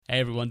Hey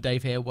everyone,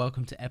 Dave here.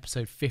 Welcome to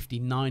episode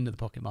 59 of the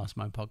Pocket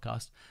Mastermind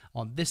podcast.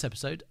 On this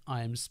episode,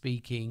 I am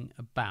speaking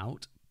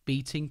about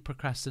beating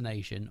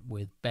procrastination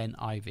with Ben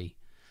Ivey.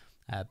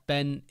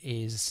 Ben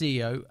is a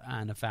CEO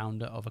and a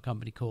founder of a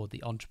company called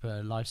The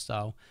Entrepreneur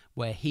Lifestyle,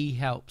 where he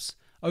helps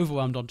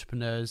overwhelmed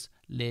entrepreneurs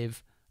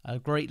live a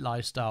great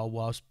lifestyle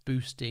whilst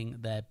boosting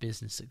their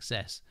business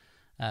success.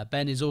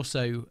 Ben is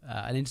also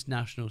an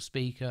international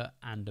speaker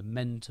and a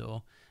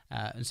mentor,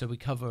 and so we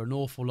cover an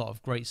awful lot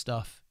of great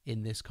stuff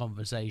in this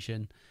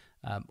conversation,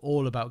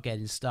 all about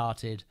getting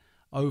started,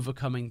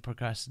 overcoming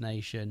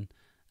procrastination,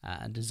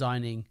 and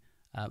designing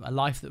a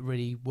life that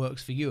really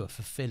works for you, a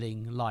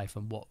fulfilling life,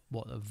 and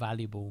what a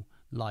valuable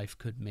life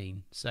could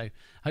mean. So I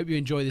hope you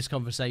enjoy this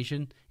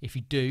conversation. If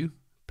you do,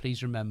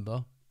 please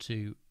remember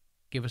to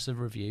give us a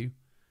review,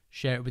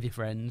 share it with your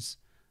friends,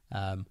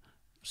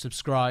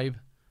 subscribe,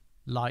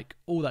 like,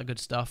 all that good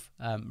stuff.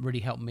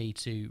 Really help me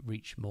to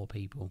reach more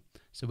people.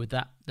 So with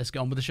that, let's get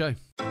on with the show.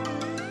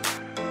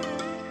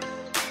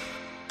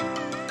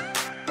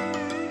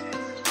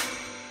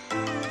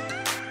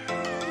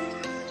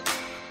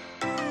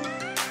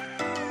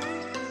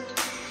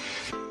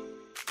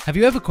 Have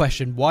you ever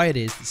questioned why it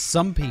is that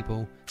some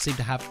people seem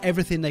to have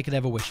everything they could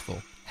ever wish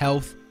for?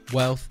 Health,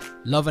 wealth,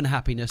 love and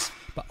happiness,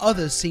 but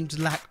others seem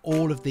to lack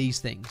all of these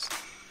things.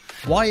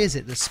 Why is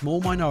it the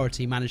small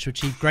minority manage to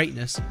achieve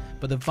greatness,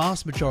 but the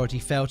vast majority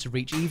fail to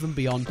reach even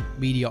beyond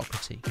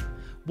mediocrity?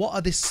 What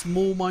are this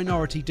small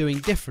minority doing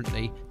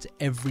differently to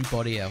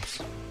everybody else?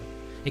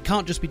 It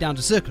can't just be down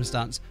to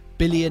circumstance.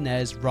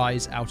 Billionaires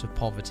rise out of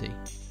poverty.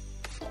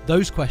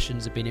 Those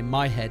questions have been in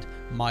my head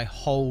my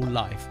whole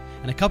life.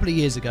 And a couple of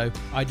years ago,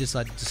 I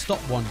decided to stop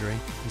wondering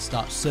and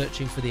start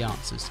searching for the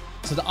answers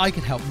so that I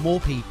could help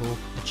more people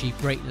achieve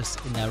greatness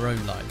in their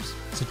own lives.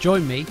 So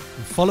join me and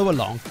follow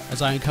along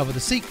as I uncover the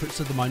secrets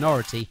of the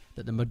minority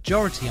that the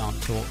majority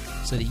aren't taught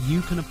so that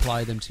you can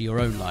apply them to your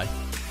own life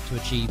to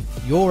achieve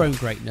your own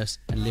greatness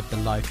and live the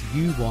life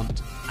you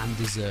want and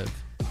deserve.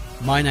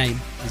 My name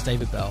is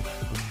David Bell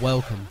and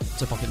welcome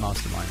to Pocket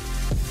Mastermind.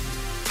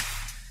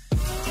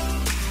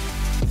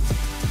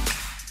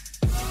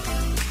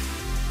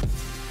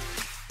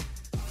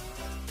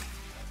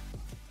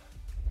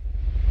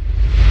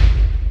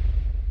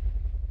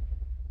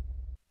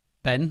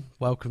 Ben,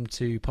 welcome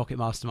to Pocket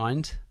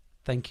Mastermind.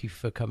 Thank you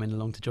for coming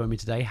along to join me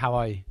today. How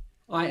are you?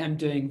 I am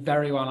doing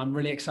very well. I'm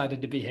really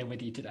excited to be here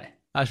with you today.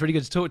 It's really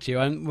good to talk to you.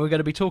 And we're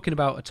going to be talking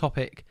about a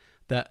topic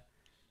that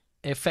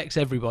affects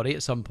everybody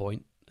at some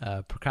point,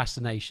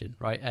 procrastination,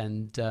 right?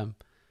 And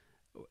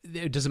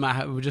it doesn't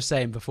matter, we were just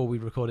saying before we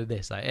recorded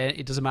this,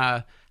 it doesn't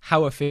matter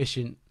how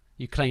efficient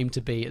you claim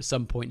to be, at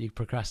some point you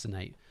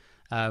procrastinate.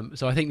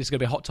 So I think this is going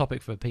to be a hot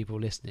topic for people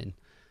listening.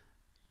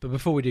 But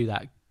before we do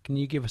that, can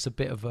you give us a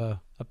bit of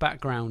a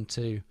background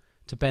to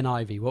Ben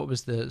Ivey? What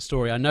was the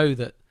story? I know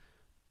that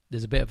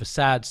there's a bit of a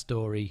sad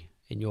story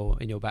in your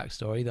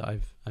backstory that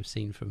I've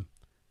seen from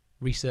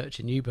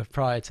researching you, but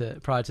prior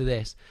to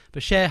this.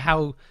 But share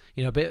how,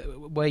 a bit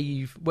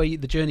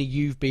the journey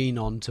you've been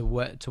on to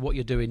what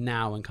you're doing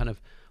now, and kind of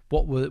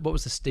what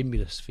was the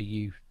stimulus for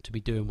you to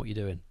be doing what you're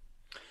doing.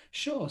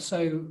 Sure.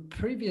 So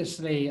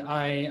previously,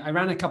 I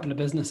ran a couple of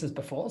businesses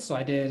before. So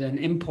I did an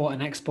import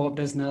and export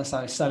business.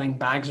 I was selling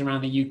bags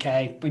around the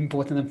UK,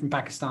 importing them from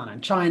Pakistan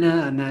and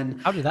China. And then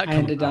how did that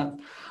come about?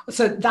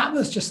 So that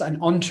was just an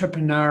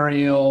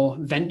entrepreneurial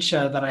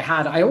venture that I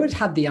had. I always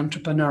had the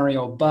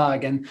entrepreneurial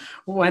bug. And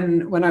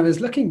when I was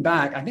looking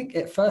back, I think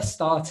it first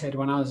started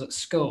when I was at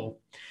school.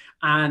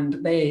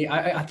 And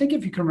I think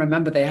if you can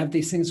remember, they have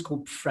these things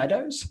called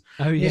Freddos.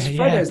 Oh yeah, these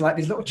Freddos, like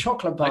these little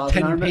chocolate bars.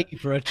 Like 10p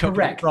for a chocolate.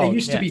 Correct. Frog, they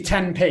used to be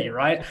 10p,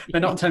 right? They're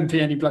not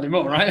 10p any bloody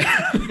more, right?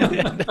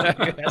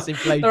 That's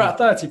inflation. They're at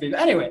 30p. But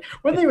anyway,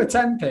 when they were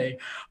 10p,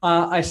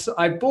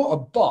 I bought a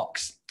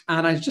box.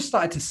 And I just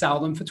started to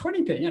sell them for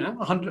 20p,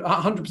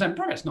 100%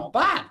 price, not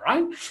bad,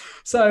 right?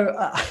 So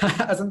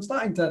as I'm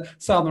starting to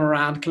sell them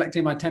around,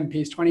 collecting my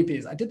 10p's,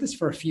 20p's, I did this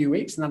for a few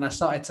weeks, and then I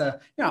started to,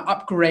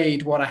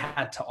 upgrade what I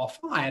had to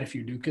offer. I had a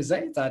few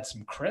Lucozades, I had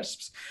some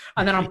crisps,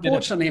 and then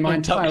unfortunately my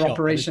entire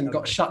operation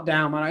got shut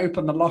down when I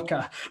opened the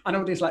locker, and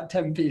all these like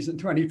 10p's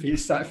and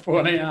 20p's started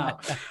falling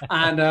out.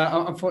 And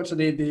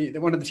unfortunately,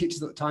 one of the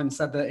teachers at the time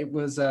said that it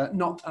was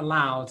not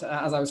allowed,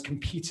 as I was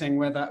competing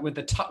with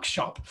the tuck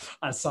shop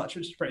as such,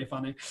 which is pretty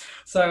funny.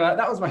 So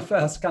that was my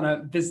first kind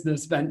of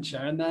business venture.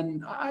 And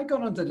then I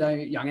got on to do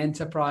Young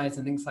Enterprise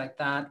and things like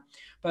that.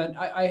 But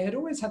I had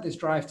always had this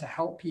drive to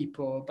help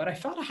people, but I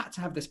felt I had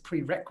to have this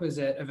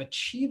prerequisite of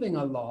achieving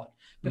a lot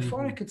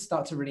before I could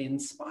start to really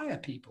inspire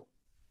people.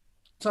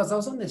 So as I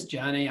was on this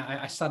journey,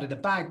 I started a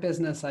bag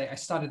business. I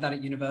started that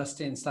at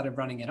university and started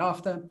running it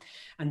after.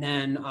 And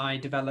then I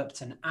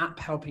developed an app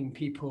helping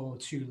people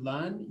to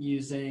learn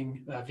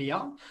using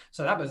VR.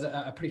 So that was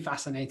a pretty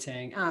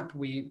fascinating app.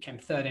 We came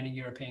third in a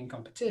European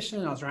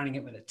competition. I was running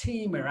it with a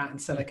team. We were out in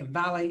Silicon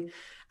Valley.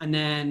 And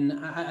then,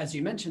 as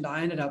you mentioned, I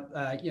ended up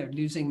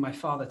losing my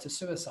father to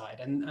suicide.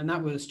 And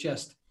that was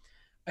just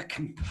a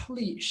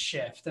complete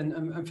shift.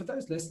 And for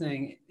those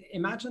listening,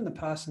 imagine the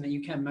person that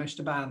you care most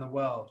about in the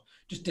world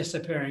just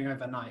disappearing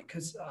overnight.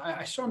 Because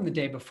I saw him the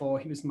day before.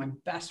 He was my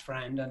best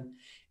friend. And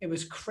it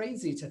was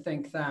crazy to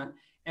think that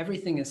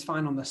everything is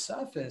fine on the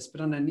surface,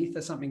 but underneath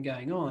there's something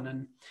going on.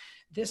 And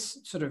this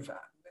sort of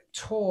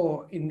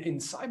tore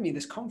inside me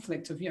this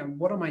conflict of,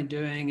 what am I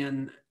doing,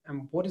 and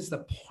what is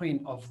the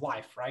point of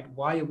life, right?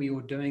 Why are we all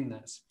doing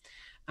this?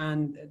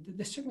 And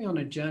this took me on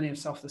a journey of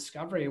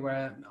self-discovery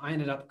where I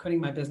ended up quitting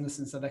my business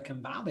in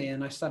Silicon Valley,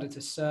 and I started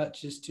to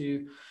search as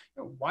to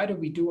why do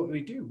we do what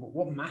we do?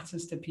 What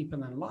matters to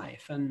people in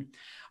life? And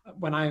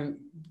when I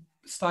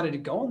started to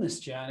go on this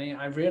journey,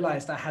 I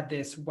realized I had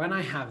this, when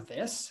I have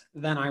this,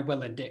 then I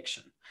will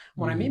addiction.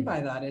 What I mean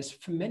by that is,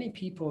 for many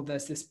people,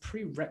 there's this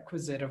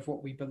prerequisite of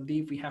what we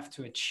believe we have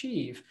to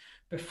achieve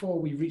before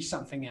we reach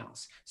something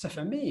else. So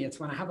for me, it's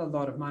when I have a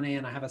lot of money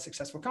and I have a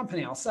successful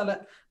company, I'll sell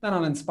it, then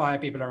I'll inspire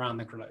people around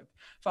the globe.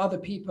 For other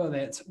people,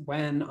 it's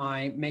when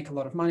I make a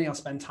lot of money, I'll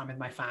spend time with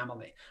my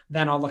family,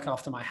 then I'll look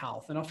after my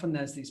health. And often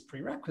there's these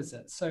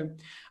prerequisites. So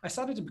I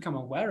started to become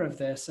aware of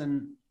this.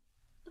 And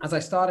as I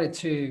started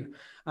to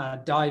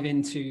dive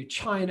into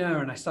China,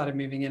 and I started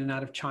moving in and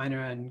out of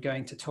China and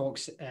going to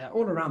talks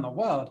all around the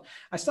world,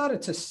 I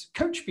started to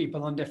coach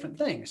people on different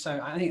things. So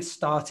I think it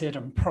started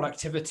on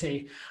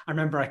productivity. I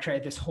remember I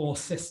created this whole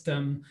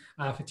system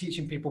for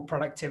teaching people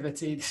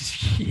productivity. This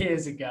is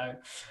years ago.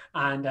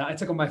 And I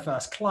took on my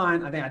first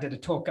client. I think I did a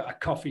talk at a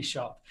coffee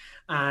shop.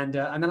 And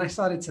then I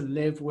started to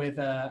live with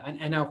an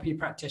NLP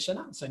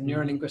practitioner, so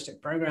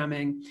neuro-linguistic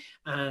programming,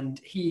 and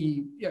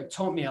he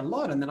taught me a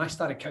lot. And then I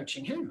started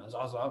coaching him. I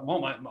was like,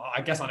 well,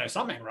 I guess I know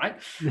something, right?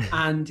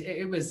 And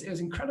it was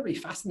incredibly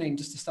fascinating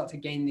just to start to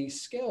gain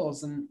these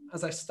skills. And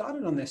as I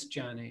started on this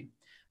journey,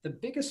 the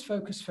biggest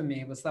focus for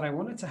me was that I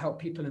wanted to help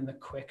people in the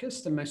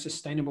quickest and most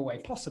sustainable way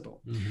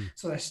possible.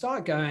 So I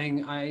start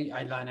going,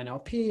 I learn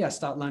NLP, I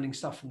start learning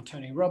stuff from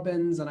Tony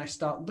Robbins, and I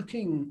start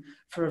looking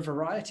for a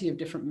variety of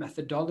different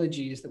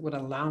methodologies that would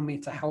allow me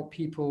to help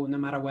people no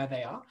matter where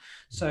they are.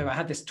 So I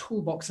had this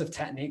toolbox of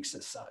techniques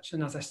as such.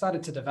 And as I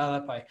started to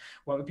develop, I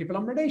worked with people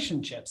on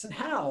relationships and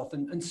health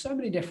and so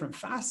many different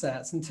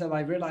facets, until I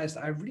realized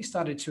I really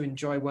started to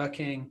enjoy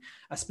working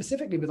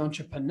specifically with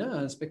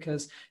entrepreneurs,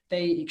 because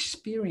they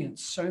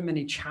experience so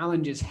many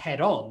challenges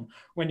head on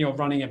when you're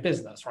running a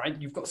business,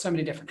 right? You've got so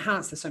many different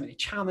hats, there's so many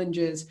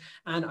challenges.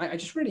 And I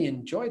just really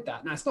enjoyed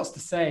that. Now, it's not to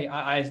say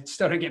I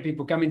still don't get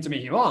people coming to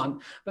me who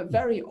aren't, but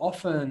very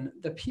often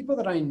the people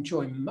that I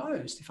enjoy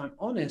most, if I'm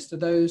honest, are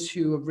those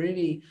who are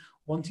really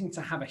wanting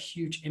to have a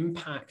huge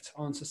impact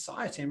on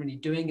society and really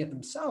doing it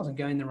themselves and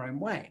going their own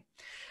way.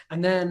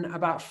 And then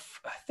about,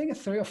 I think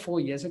 3 or 4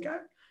 years ago,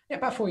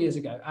 about 4 years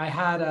ago, I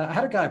had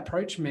a guy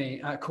approach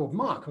me called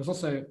Mark, who was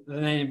also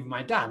the name of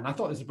my dad. And I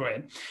thought this was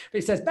brilliant. But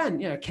he says,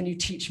 Ben, can you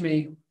teach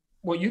me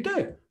what you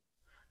do?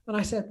 And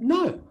I said,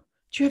 no.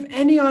 Do you have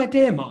any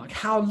idea, Mark,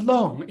 how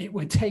long it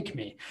would take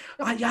me?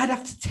 I'd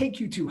have to take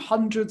you to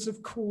hundreds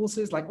of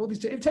courses, like all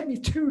these. It would take me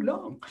too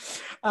long.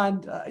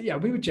 And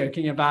we were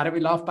joking about it.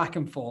 We laughed back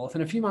and forth.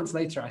 And a few months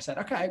later, I said,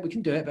 okay, we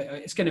can do it, but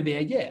it's going to be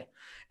a year.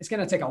 It's going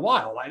to take a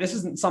while. Like, this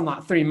isn't some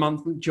like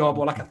 3-month job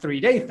or like a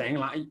 3-day thing.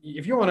 Like,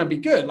 if you want to be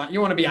good, like you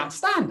want to be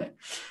outstanding.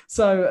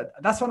 So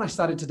that's when I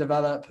started to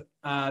develop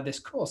this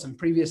course. And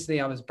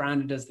previously I was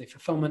branded as the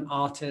fulfillment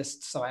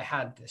artist. So I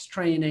had this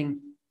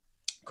training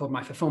called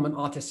my Fulfillment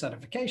Artist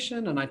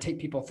Certification, and I take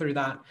people through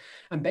that.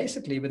 And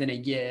basically within a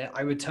year,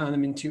 I would turn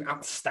them into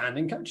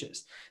outstanding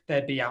coaches.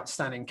 There'd be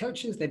outstanding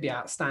coaches, they'd be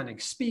outstanding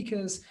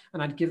speakers,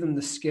 and I'd give them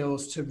the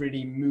skills to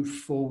really move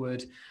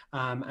forward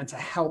and to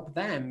help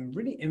them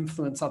really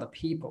influence other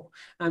people.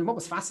 And what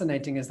was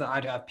fascinating is that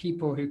I'd have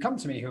people who come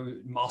to me who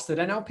mastered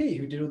NLP,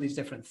 who did all these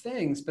different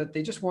things, but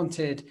they just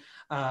wanted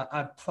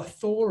a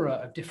plethora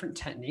of different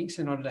techniques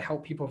in order to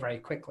help people very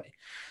quickly.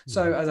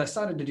 So as I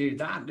started to do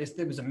that,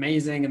 it was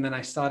amazing. And then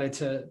I started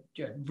to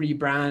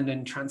rebrand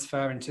and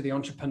transfer into the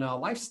entrepreneur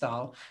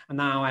lifestyle. And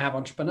now I have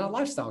entrepreneur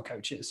lifestyle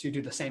coaches who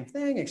do the same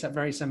thing, except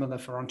very similar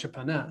for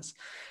entrepreneurs.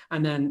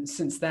 And then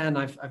since then,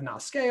 I've now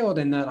scaled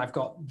in that I've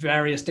got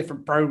various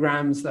different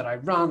programs that I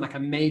run, like a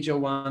major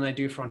one I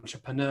do for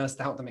entrepreneurs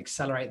to help them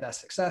accelerate their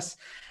success,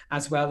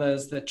 as well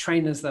as the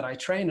trainers that I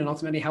train and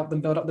ultimately help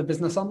them build up the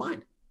business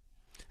online.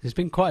 It's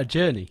been quite a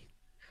journey.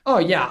 Oh,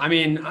 yeah. I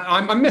mean,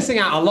 I'm missing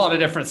out a lot of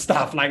different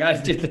stuff. Like,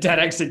 I did the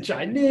TEDx in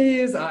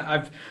Chinese.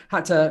 I've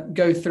had to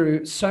go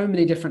through so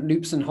many different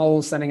loops and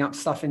holes, setting up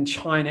stuff in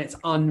China. It's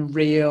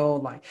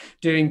unreal. Like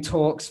doing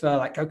talks for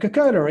like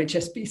Coca-Cola or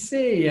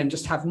HSBC and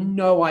just have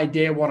no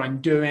idea what I'm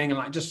doing and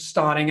like just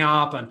starting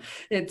up. And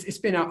it's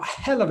been a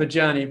hell of a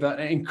journey, but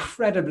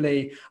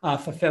incredibly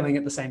fulfilling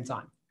at the same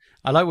time.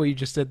 I like what you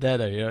just said there,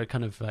 though. You're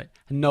kind of like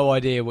no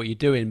idea what you're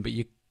doing, but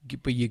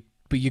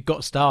you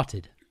got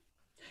started.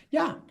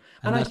 Yeah.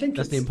 And I think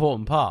that's the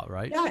important part,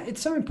 right? Yeah,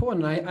 it's so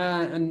important.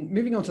 And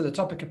moving on to the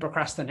topic of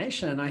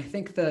procrastination, I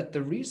think that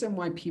the reason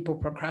why people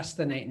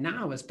procrastinate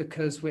now is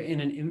because we're in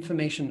an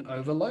information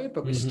overload,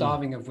 but we're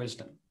starving of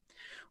wisdom.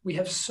 We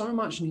have so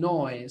much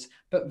noise,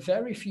 but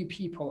very few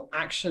people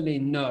actually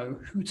know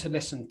who to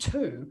listen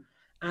to.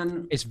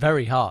 And it's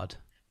very hard.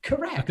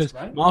 Correct, because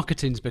right?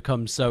 marketing's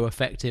become so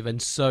effective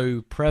and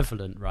so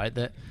prevalent, right?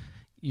 That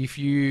if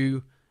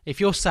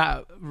you're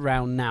sat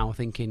around now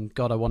thinking,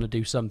 God, I want to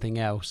do something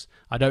else,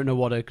 I don't know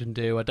what I can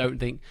do. I don't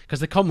think, because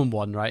the common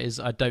one, right, is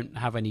I don't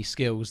have any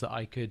skills that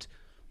I could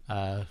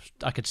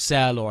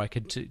sell, or I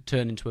could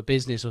turn into a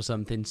business or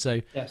something.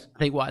 So Yes. I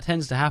think what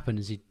tends to happen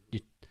is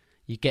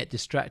you get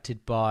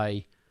distracted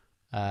by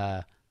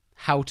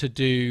how to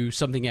do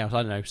something else.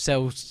 I don't know,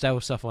 sell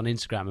stuff on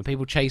Instagram, and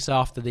people chase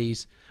after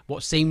these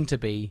what seem to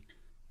be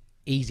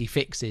easy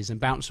fixes and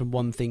bounce from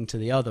one thing to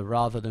the other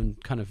rather than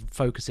kind of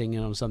focusing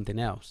in on something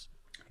else.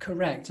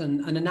 Correct.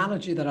 And an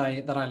analogy that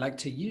I like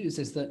to use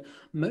is that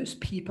most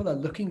people are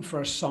looking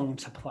for a song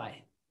to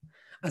play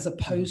as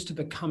opposed to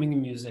becoming a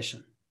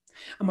musician.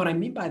 And what I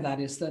mean by that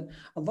is that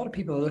a lot of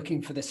people are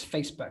looking for this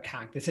Facebook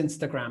hack, this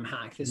Instagram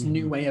hack, this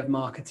new way of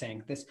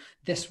marketing,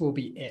 this will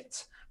be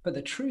it. But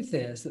the truth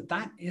is that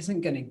that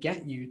isn't going to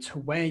get you to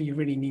where you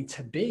really need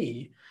to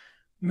be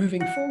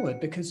moving forward,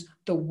 because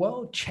the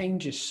world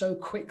changes so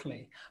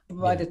quickly. But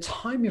by the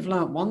time you've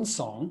learned one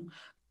song,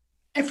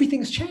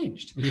 everything's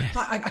changed. Yes.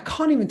 I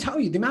can't even tell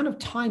you the amount of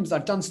times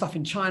I've done stuff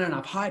in China and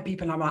I've hired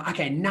people and I'm like,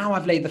 okay, now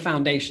I've laid the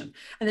foundation.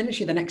 And then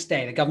literally the next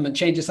day, the government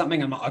changes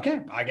something. I'm like,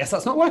 okay, I guess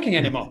that's not working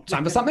anymore.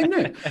 Time for something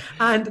new.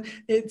 And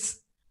it's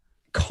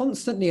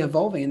constantly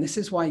evolving. And this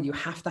is why you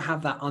have to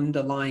have that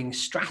underlying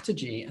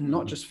strategy and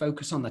not just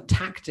focus on the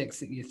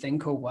tactics that you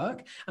think will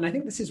work. And I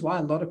think this is why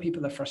a lot of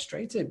people are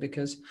frustrated,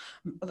 because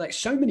like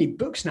so many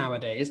books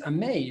nowadays are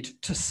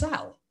made to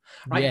sell.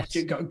 Right, Yes.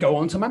 you go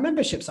onto my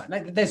membership site.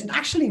 Like, there's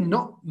actually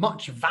not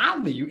much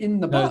value in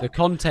the book. No, the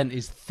content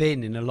is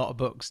thin in a lot of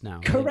books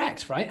now.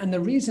 Correct, right? And the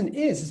reason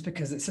is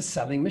because it's a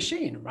selling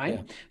machine, right?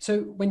 Yeah.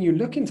 So when you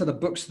look into the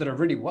books that are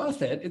really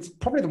worth it, it's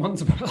probably the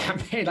ones that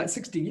I made like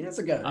 60 years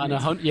ago. And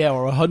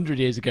or 100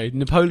 years ago.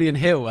 Napoleon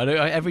Hill.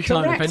 Every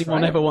time, Correct, if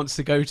anyone right? ever wants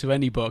to go to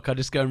any book, I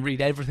just go and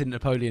read everything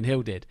Napoleon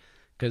Hill did,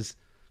 because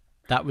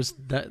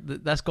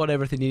that's got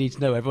everything you need to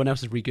know. Everyone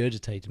else has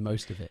regurgitated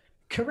most of it.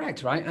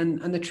 Correct, right?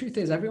 And the truth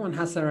is, everyone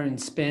has their own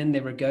spin. They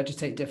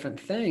regurgitate different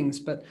things.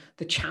 But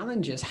the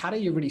challenge is, how do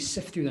you really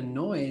sift through the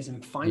noise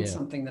and find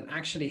something that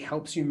actually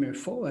helps you move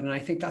forward? And I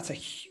think that's a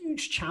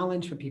huge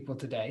challenge for people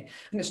today.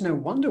 And it's no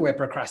wonder we're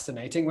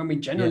procrastinating when we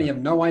generally have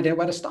no idea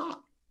where to start.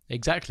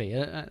 Exactly.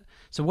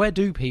 So where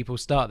do people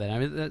start then? I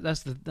mean,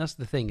 that's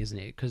the thing, isn't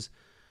it? Because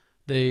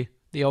the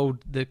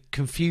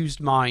confused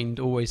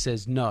mind always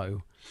says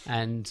no.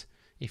 And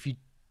if you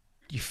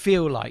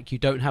feel like you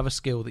don't have a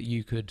skill that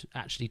you could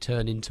actually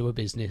turn into a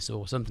business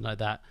or something like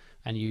that,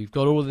 and you've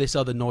got all of this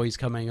other noise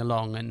coming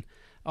along, and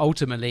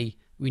ultimately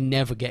we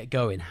never get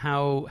going.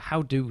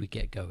 How do we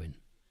get going?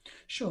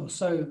 Sure.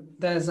 So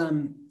there's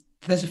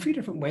a few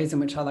different ways in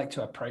which I like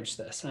to approach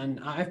this. And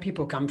I have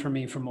people come from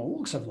me from all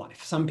walks of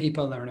life. Some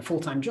people are in a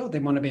full-time job. They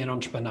want to be an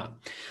entrepreneur.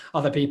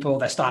 Other people,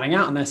 they're starting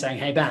out and they're saying,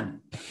 hey,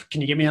 Ben,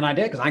 can you give me an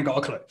idea? Because I ain't got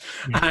a clue.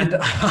 And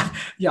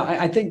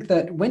I think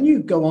that when you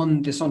go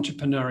on this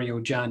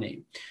entrepreneurial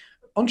journey,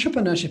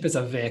 entrepreneurship is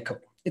a vehicle.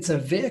 It's a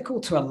vehicle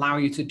to allow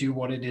you to do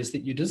what it is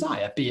that you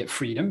desire, be it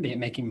freedom, be it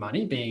making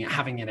money, be it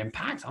having an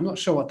impact. I'm not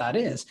sure what that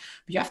is,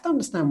 but you have to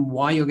understand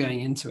why you're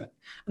going into it.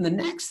 And the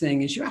next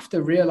thing is you have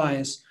to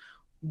realize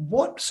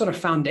what sort of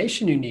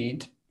foundation you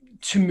need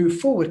to move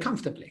forward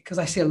comfortably. Because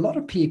I see a lot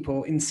of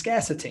people in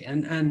scarcity.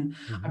 And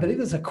I believe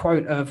there's a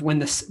quote of when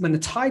the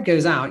tide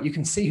goes out, you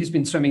can see who's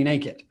been swimming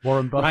naked.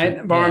 Warren Buffett.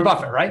 Right? Warren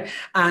Buffett, right?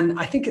 And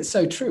I think it's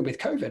so true with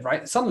COVID,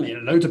 right? Suddenly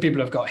loads of people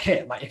have got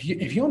hit. Like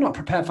if you're not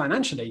prepared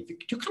financially,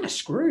 you're kind of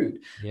screwed.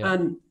 Yeah.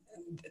 And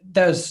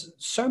there's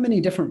so many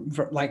different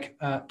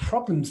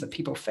problems that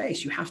people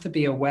face. You have to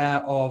be aware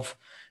of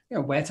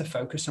where to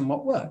focus and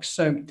what works.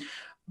 So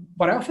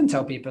what I often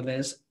tell people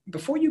is,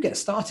 before you get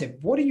started,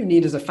 what do you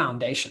need as a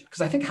foundation?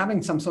 Because I think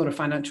having some sort of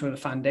financial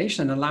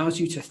foundation allows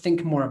you to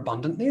think more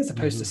abundantly as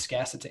opposed to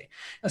scarcity.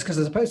 That's because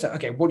as opposed to,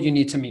 okay, what do you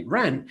need to meet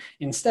rent?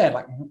 Instead,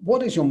 like,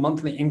 what is your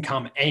monthly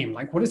income aim?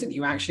 Like, what is it that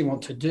you actually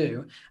want to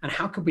do? And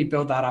how could we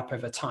build that up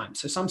over time?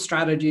 So some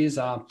strategies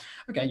are,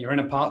 okay, you're in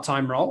a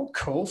part-time role.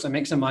 Cool. So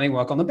make some money,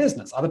 work on the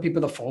business. Other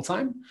people are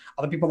full-time.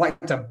 Other people like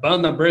to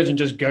burn the bridge and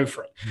just go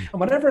for it. And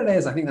whatever it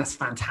is, I think that's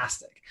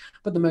fantastic.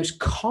 But the most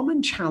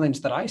common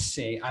challenge that I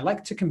see, I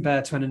like to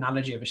compare to an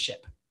analogy of a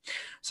ship.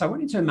 So I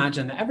want you to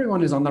imagine that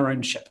everyone is on their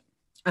own ship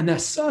and they're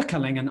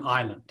circling an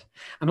island.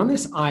 And on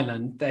this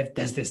island,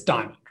 there's this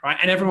diamond, right?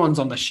 And everyone's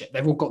on the ship.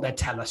 They've all got their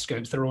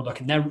telescopes. They're all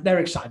looking. They're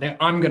excited.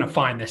 I'm going to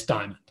find this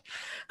diamond.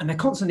 And they're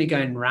constantly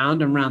going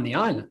round and round the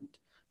island.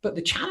 But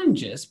the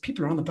challenge is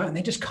people are on the boat and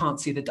they just can't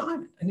see the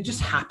diamond. And it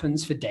just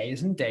happens for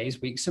days and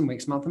days, weeks and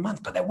weeks, months and months.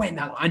 But they're waiting.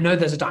 I know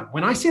there's a diamond.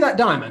 When I see that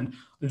diamond,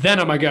 then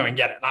I'm going to go and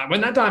get it. Like, when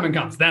that diamond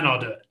comes, then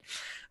I'll do it.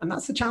 And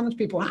that's the challenge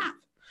people have.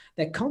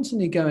 They're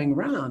constantly going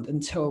round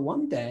until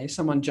one day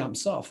someone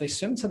jumps off. They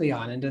swim to the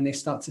island and they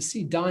start to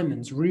see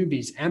diamonds,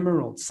 rubies,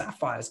 emeralds,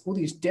 sapphires, all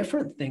these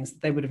different things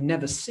that they would have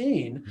never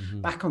seen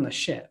back on the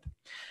ship.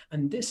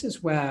 And this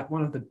is where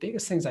one of the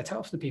biggest things I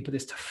tell to people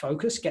is to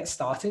focus, get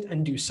started,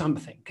 and do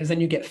something, because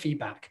then you get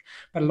feedback.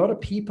 But a lot of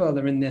people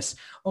are in this,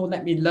 oh,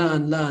 let me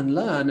learn.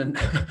 And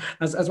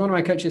as one of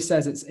my coaches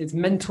says, it's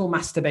mental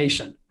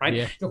masturbation, right?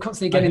 Yeah. You're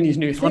constantly getting these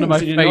new things. One of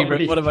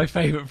my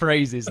favorite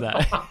phrases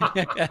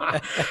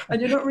that. And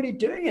you're not really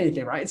doing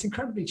anything, right? It's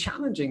incredibly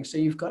challenging. So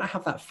you've got to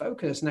have that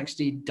focus and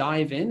actually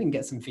dive in and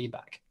get some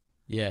feedback.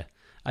 Yeah.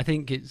 I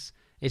think it's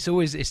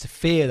the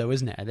fear though,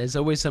 isn't it? There's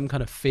always some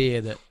kind of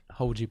fear that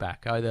holds you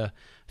back. Either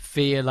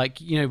fear, like,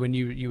 when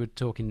you were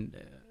talking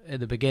at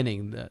the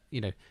beginning, that,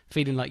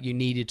 feeling like you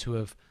needed to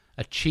have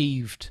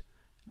achieved,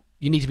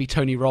 you need to be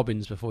Tony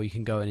Robbins before you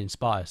can go and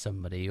inspire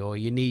somebody, or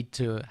you need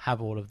to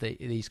have all of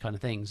these kind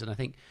of things. And I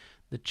think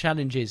the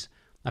challenge is,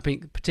 I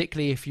think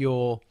particularly if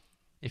you're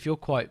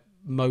quite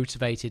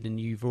motivated and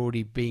you've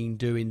already been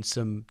doing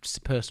some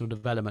personal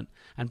development,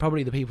 and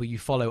probably the people you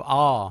follow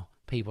are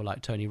people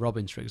like Tony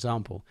Robbins, for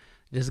example,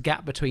 there's a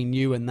gap between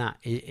you and that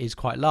is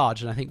quite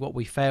large. And I think what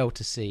we fail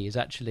to see is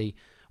actually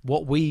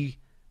what we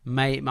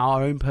may,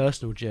 our own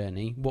personal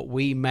journey, what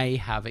we may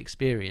have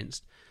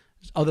experienced,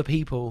 other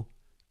people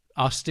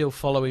are still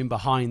following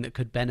behind that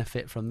could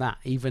benefit from that.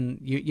 Even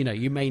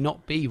you may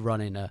not be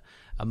running a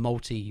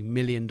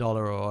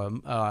multi-million-dollar or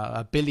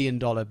a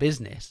billion-dollar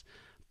business,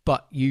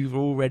 but you've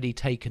already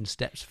taken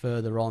steps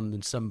further on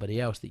than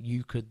somebody else that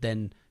you could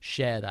then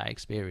share that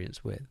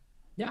experience with.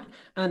 Yeah.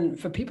 And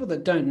for people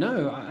that don't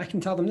know, I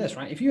can tell them this,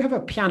 right? If you have a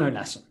piano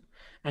lesson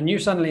and you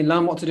suddenly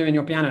learn what to do in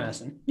your piano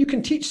lesson, you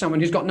can teach someone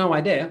who's got no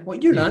idea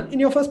what you learned in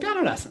your first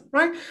piano lesson,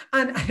 right?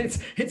 And it's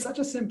such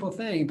a simple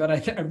thing, but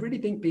I really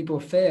think people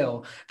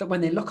feel that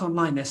when they look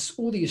online, there's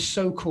all these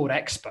so-called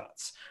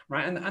experts,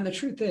 right? And the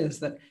truth is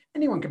that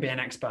anyone can be an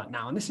expert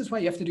now. And this is why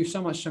you have to do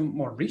so much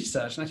more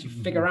research and actually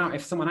figure out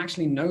if someone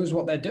actually knows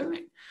what they're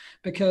doing.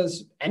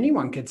 Because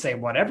anyone could say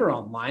whatever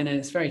online, and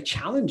it's very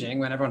challenging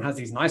when everyone has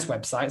these nice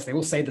websites. They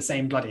all say the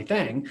same bloody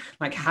thing.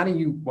 Like, how do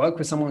you work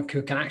with someone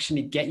who can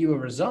actually get you a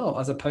result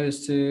as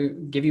opposed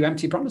to give you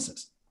empty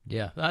promises?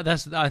 Yeah,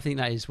 I think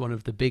that is one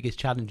of the biggest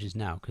challenges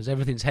now, because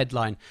everything's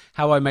headline,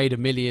 how I made $1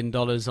 million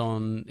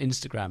on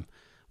Instagram.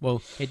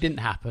 Well, it didn't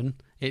happen.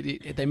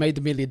 They made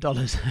the $1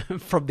 million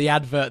from the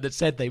advert that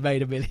said they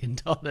made $1 million.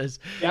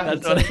 Yeah,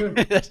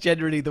 that's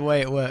generally the way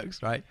it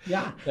works, right?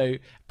 Yeah. So,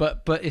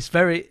 but it's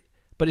very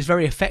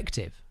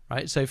effective,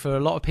 right? So for a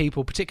lot of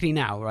people, particularly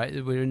now,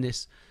 right, we're in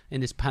this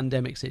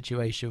pandemic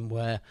situation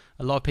where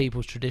a lot of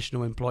people's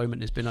traditional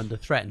employment has been under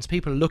threat, and so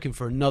people are looking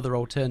for another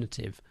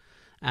alternative.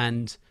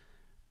 And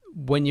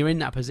when you're in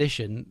that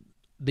position,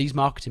 these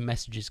marketing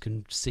messages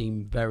can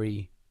seem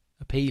very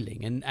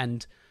appealing,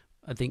 and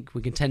I think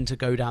we can tend to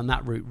go down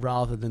that route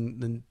rather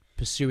than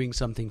pursuing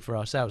something for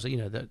ourselves.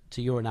 That,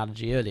 to your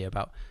analogy earlier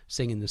about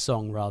singing the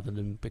song rather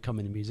than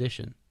becoming a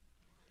musician.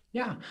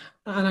 Yeah.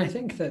 And I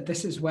think that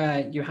this is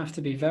where you have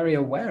to be very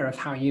aware of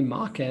how you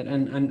market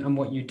and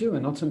what you do.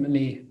 And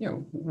ultimately,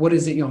 what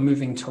is it you're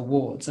moving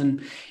towards?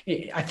 And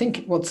I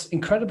think what's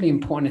incredibly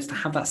important is to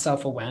have that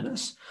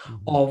self-awareness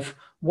of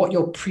what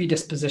your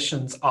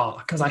predispositions are.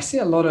 Because I see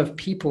a lot of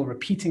people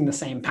repeating the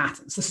same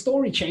patterns. The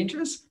story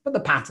changes, but the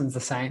pattern's the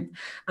same.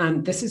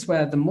 And this is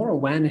where the more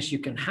awareness you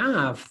can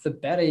have, the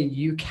better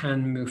you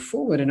can move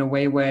forward in a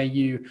way where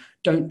you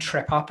don't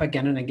trip up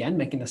again and again,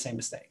 making the same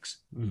mistakes.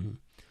 Mm-hmm.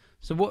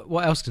 So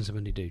what else can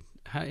somebody do?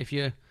 If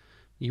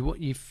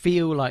you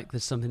feel like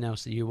there's something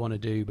else that you want to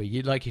do, but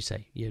like you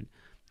say,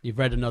 you've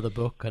read another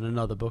book and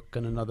another book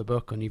and another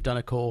book, and you've done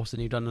a course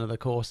and you've done another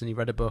course and you've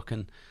read a book,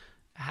 and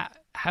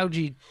how do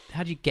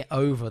you get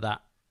over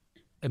that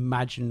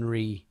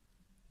imaginary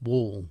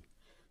wall?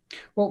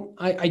 Well,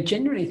 I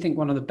genuinely think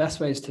one of the best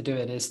ways to do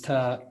it is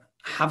to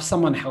have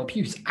someone help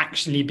you who's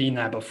actually been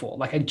there before.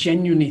 Like, I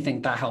genuinely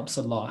think that helps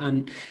a lot.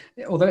 And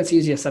although it's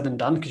easier said than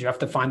done because you have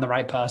to find the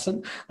right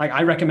person, like,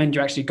 I recommend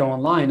you actually go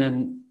online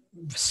and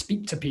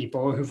speak to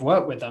people who've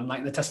worked with them,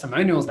 like the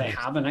testimonials they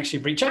have, and actually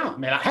reach out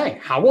and be like, hey,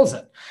 how was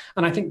it?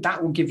 And I think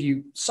that will give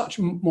you such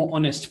more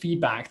honest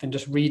feedback than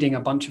just reading a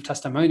bunch of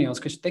testimonials,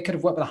 because they could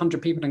have worked with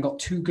 100 people and got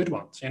 2 good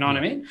ones. You know what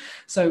I mean?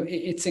 So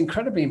it's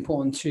incredibly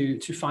important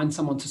to find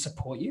someone to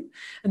support you.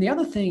 And the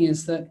other thing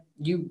is that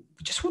you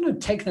just want to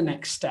take the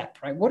next step,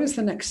 right? What is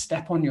the next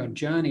step on your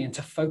journey, and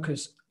to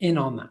focus in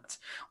on that.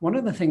 One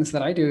of the things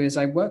that I do is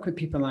I work with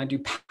people and I do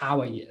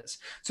power years.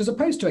 So as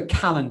opposed to a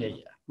calendar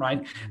year,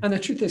 right? And the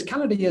truth is,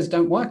 calendar years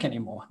don't work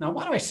anymore. Now,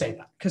 why do I say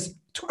that? Because,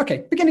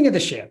 beginning of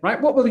this year,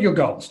 right? What were your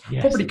goals?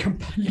 Yes. Probably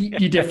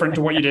completely different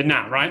to what you did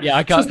now, right? Yeah,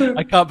 I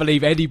can't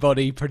believe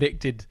anybody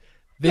predicted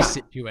this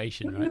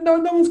situation, right? No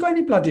one's got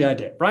any bloody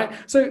idea, right?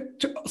 So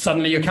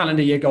suddenly your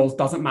calendar year goals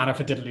doesn't matter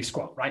for diddly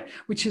squat, right?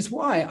 Which is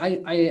why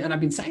and I've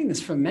been saying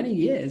this for many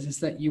years, is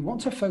that you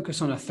want to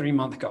focus on a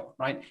 3-month goal,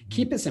 right?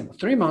 Keep it simple.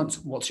 3 months,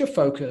 what's your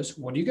focus?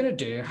 What are you going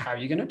to do? How are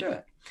you going to do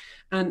it?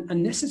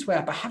 And this is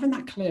where, by having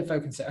that clear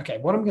focus, say, okay,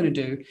 what I'm going to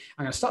do,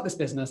 I'm going to start this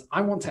business.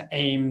 I want to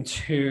aim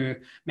to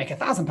make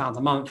 £1,000 a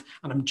month,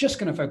 and I'm just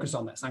going to focus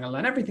on this. I'm going to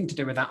learn everything to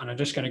do with that, and I'm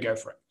just going to go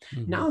for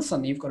it. Now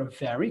suddenly you've got a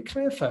very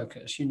clear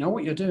focus. You know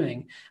what you're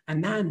doing,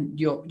 and then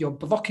you're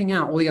blocking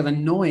out all the other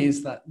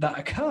noise that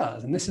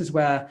occurs. And this is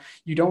where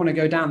you don't want to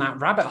go down that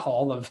rabbit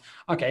hole of,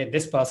 okay,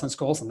 this person's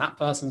course and that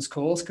person's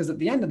course, because at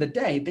the end of the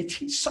day, they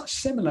teach such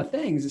similar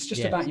things. It's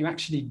just about you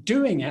actually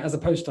doing it as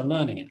opposed to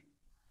learning it.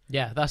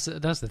 Yeah, that's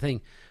the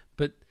thing.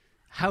 But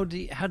how do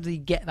you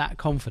get that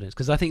confidence?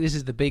 Because I think this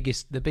is the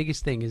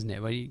biggest thing, isn't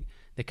it? Where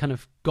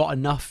they've got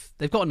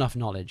enough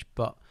knowledge,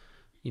 but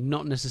you're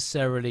not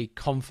necessarily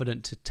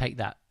confident to take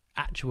that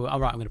actual,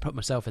 all right, I'm going to put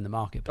myself in the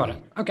market. Got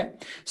it. Okay.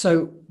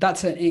 So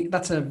that's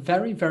a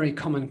very, very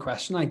common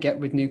question I get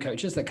with new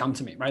coaches that come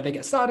to me, right? They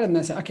get started and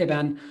they say, okay,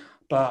 Ben,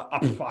 but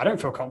I don't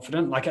feel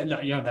confident. Like,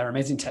 they're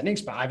amazing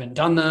techniques, but I haven't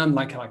done them.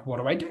 Like, what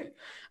do I do?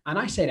 And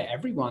I say to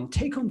everyone,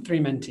 take on 3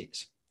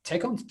 mentees.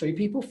 Take on 3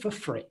 people for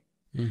free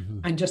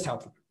and just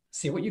help them.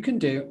 See what you can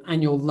do,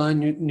 and you'll learn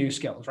new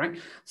skills, right?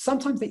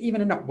 Sometimes they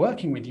even end up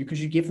working with you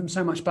because you give them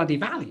so much bloody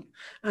value.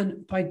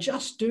 And by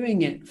just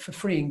doing it for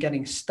free and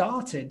getting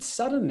started,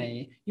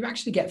 suddenly you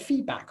actually get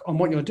feedback on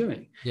what you're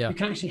doing. Yeah. You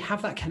can actually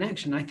have that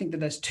connection. I think that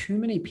there's too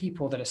many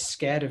people that are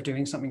scared of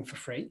doing something for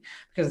free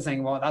because they're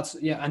saying, well, that's,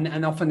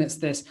 and often it's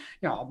this,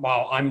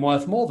 well, I'm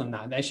worth more than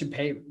that. They should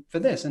pay for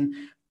this. And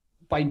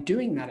by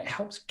doing that, it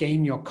helps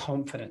gain your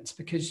confidence,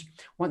 because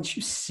once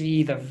you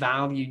see the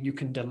value you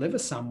can deliver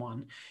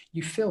someone,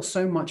 you feel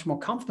so much more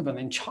comfortable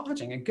in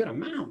charging a good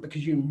amount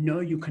because you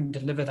know you can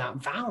deliver that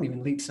value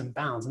in leaps and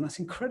bounds. And that's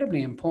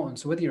incredibly important.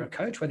 So whether you're a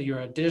coach, whether you're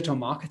a digital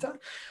marketer,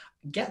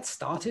 get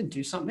started,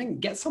 do something,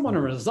 get someone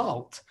a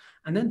result,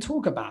 and then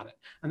talk about it.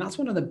 And that's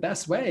one of the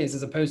best ways,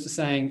 as opposed to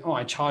saying, oh,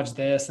 I charge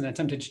this and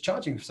attempted to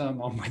charging for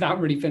someone without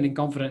really feeling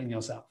confident in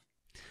yourself.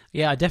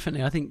 Yeah,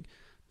 definitely. I think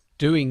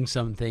doing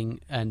something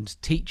and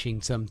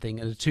teaching something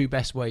are the 2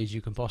 best ways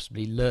you can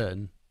possibly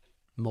learn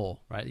more,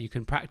 right? You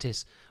can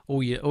practice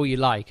all you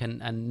like,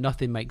 and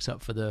nothing makes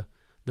up for the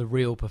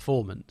real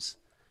performance.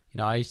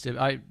 I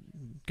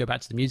go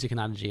back to the music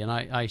analogy, and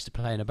I used to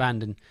play in a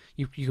band, and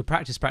you could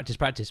practice,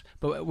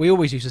 but we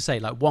always used to say,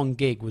 like, 1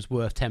 gig was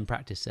worth 10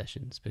 practice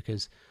sessions,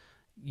 because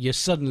you're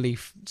suddenly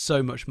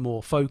so much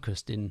more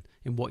focused in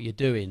what you're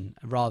doing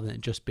rather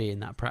than just being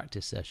that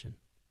practice session.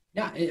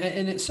 Yeah,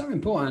 and it's so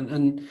important.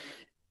 And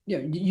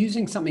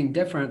using something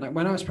different. Like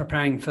when I was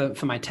preparing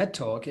for my TED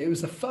talk, it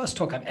was the first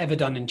talk I've ever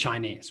done in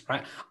Chinese,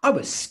 right? I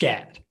was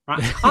scared,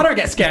 right? I don't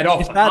get scared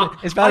often.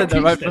 It's valid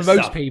though, right? For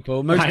most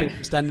people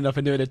standing up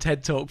and doing a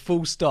TED talk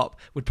full stop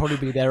would probably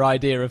be their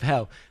idea of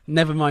hell.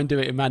 Never mind do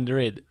it in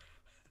Mandarin.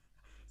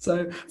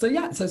 So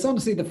it's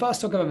honestly the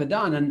first talk I've ever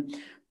done. And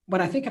when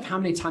I think of how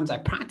many times I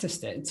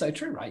practiced it, it's so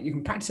true, right? You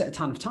can practice it a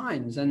ton of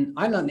times. And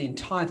I learned the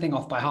entire thing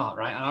off by heart,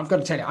 right? And I've got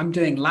to tell you, I'm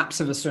doing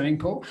laps of a swimming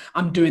pool.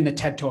 I'm doing the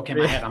TED talk in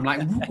my head. I'm like,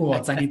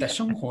 I need the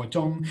生活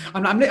中.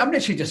 I'm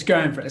literally just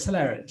going for it. It's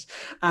hilarious.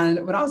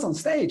 And when I was on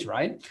stage,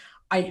 right,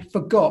 I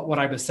forgot what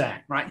I was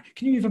saying, right?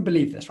 Can you even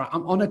believe this, right?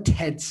 I'm on a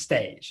TED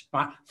stage,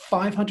 right?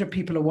 500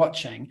 people are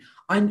watching.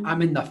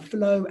 I'm in the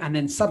flow, and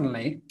then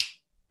suddenly,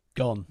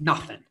 gone.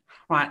 Nothing.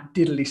 Right,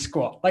 diddly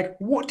squat. Like,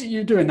 what do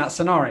you do in that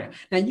scenario?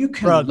 Now, you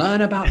can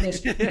learn about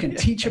this, you can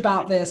teach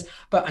about this,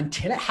 but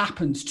until it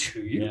happens to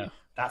you,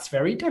 that's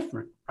very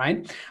different,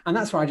 right? And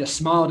that's where I just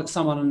smiled at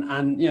someone,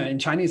 and in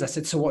Chinese, I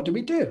said, so what do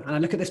we do? And I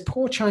look at this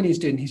poor Chinese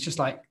dude, and he's just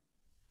like,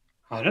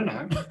 I don't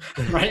know,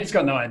 right? He's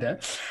got no idea.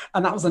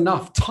 And that was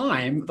enough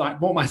time,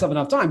 like bought myself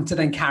enough time to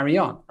then carry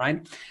on,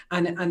 right?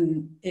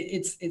 And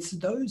it's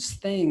those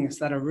things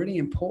that are really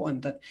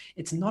important, that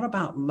it's not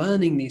about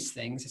learning these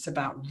things, it's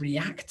about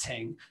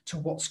reacting to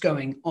what's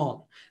going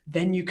on.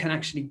 Then you can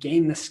actually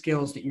gain the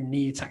skills that you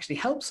need to actually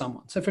help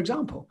someone. So for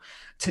example,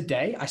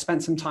 today I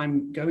spent some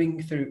time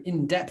going through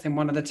in depth in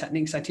one of the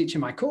techniques I teach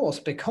in my course,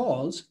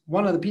 because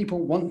one of the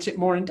people wants it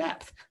more in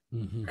depth.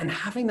 Mm-hmm. And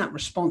having that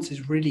response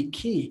is really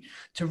key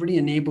to really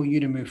enable you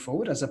to move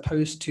forward, as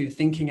opposed to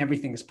thinking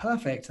everything is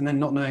perfect and then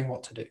not knowing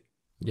what to do.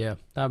 Yeah,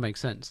 that makes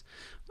sense.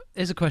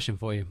 Here's a question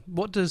for you.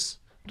 What does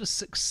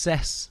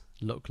success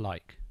look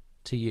like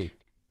to you?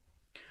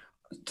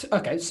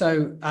 Okay,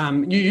 so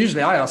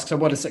usually I ask, so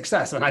what is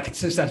success? And I think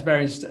success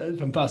varies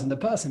from person to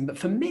person. But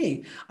for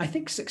me, I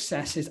think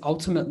success is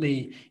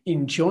ultimately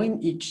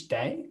enjoying each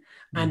day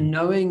and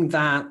knowing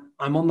that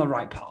I'm on the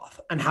right path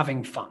and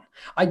having fun.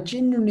 I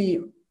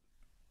genuinely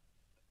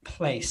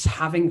place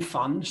having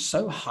fun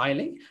so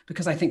highly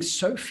because I think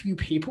so few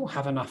people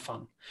have enough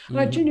fun. And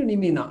I genuinely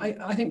mean that.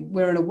 I think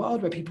we're in a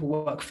world where people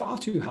work far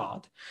too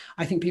hard.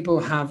 I think people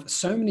have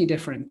so many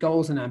different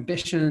goals and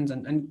ambitions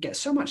and get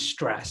so much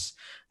stress.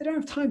 They don't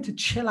have time to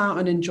chill out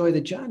and enjoy the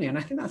journey. And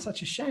I think that's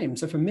such a shame.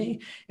 So for me,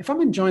 if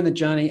I'm enjoying the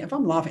journey, if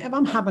I'm laughing, if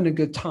I'm having a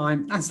good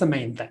time, that's the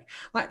main thing.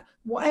 Like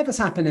whatever's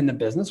happened in the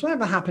business,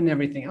 whatever happened in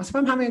everything else, if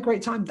I'm having a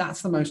great time,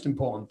 that's the most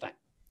important thing.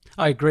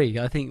 I agree.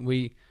 I think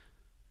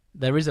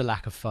there is a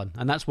lack of fun,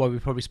 and that's why we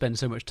probably spend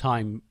so much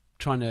time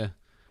trying to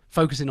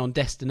focusing on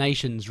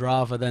destinations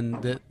rather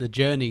than the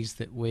journeys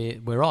that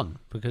we're on,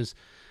 because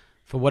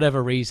for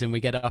whatever reason we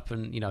get up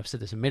and, I've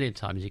said this a million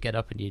times, you get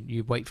up and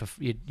you wait for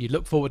you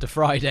look forward to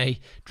Friday,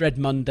 dread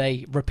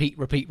Monday, repeat.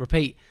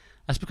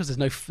 That's because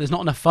there's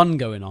not enough fun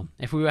going on.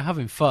 If we were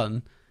having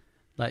fun,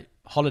 like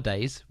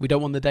holidays, we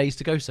don't want the days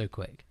to go so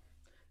quick.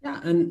 Yeah,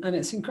 and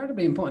it's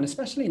incredibly important,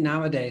 especially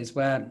nowadays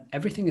where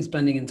everything is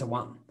blending into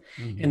one.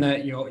 In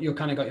that you're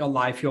kind of got your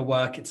life, your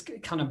work, it's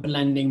kind of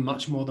blending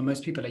much more than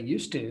most people are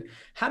used to.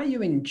 How do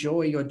you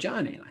enjoy your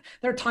journey? Like,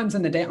 there are times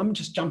in the day I'm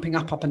just jumping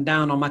up and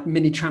down on my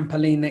mini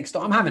trampoline next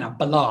door. I'm having a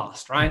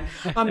blast, right?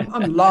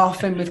 I'm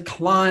laughing with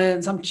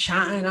clients, I'm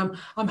chatting,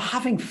 I'm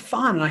having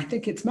fun. And I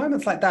think it's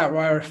moments like that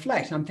where I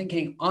reflect and I'm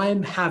thinking,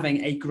 I'm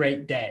having a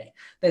great day.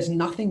 There's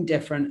nothing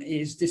different.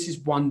 This is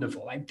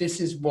wonderful. Like,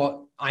 this is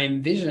what I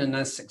envision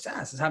as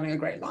success, as having a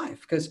great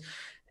life. Because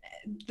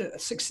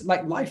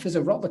like life is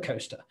a roller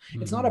coaster.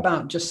 It's not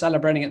about just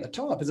celebrating at the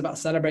top. It's about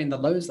celebrating the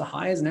lows, the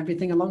highs, and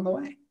everything along the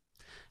way.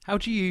 How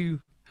do you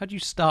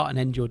start and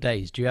end your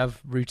days? Do you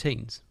have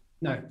routines?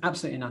 No,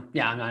 absolutely not.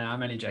 Yeah, no,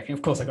 I'm only joking.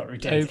 Of course I got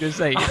routines. I was going to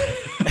say.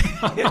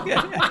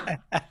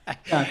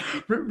 Yeah,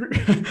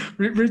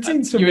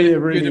 routines for me are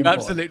really You'd have important.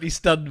 absolutely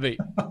stunned me.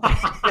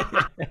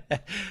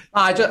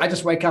 I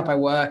just wake up, I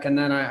work, and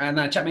then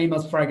I check my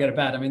emails before I go to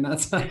bed. I mean,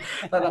 that's I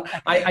All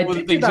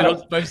the things you're not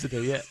supposed to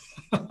do, yeah.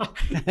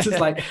 Just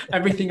like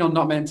everything you're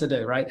not meant to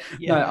do, right?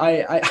 Yeah.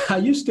 No, I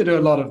used to do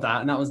a lot of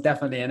that, and that was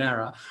definitely an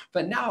error.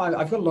 But now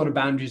I've got a lot of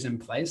boundaries in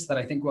place that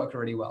I think work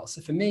really well.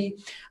 So for me,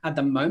 at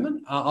the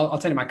moment, I'll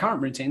tell you my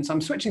current routine. So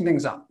I'm switching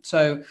things up.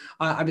 So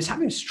I was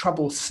having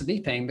trouble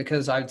sleeping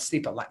because I would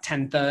sleep at like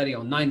 10:30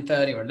 or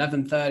 9:30 or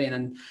 11:30, and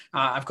then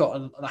I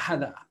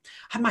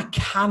had my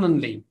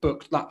Calendly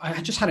booked. Like, I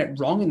just had it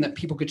wrong in that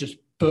people could just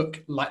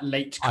book like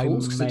late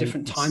calls because of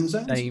different time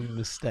zones. Same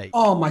mistake.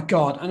 Oh my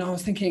God. And I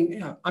was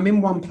thinking, I'm in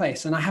one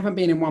place and I haven't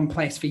been in one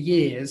place for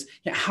years.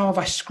 Yet how have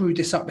I screwed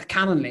this up with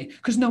Calendly?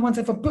 Because no one's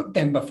ever booked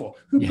them before.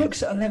 Who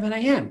books at 11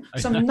 a.m.?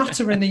 Some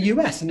nutter in the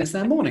US and it's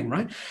their morning,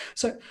 right?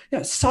 So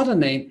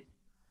suddenly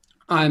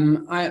I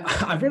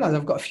realized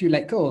I've got a few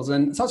late calls,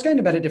 and so I was going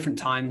to bed at different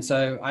times.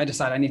 So I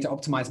decided I need to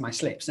optimize my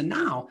sleep. So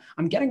now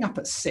I'm getting up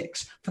at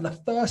 6 for the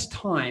first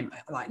time,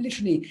 like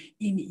literally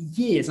in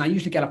years. And I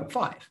usually get up at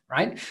 5,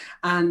 right?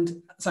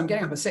 And so I'm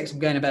getting up at 6, I'm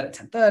going to bed at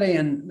 10:30.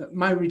 And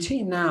my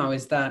routine now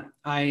is that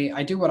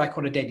I do what I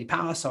call a daily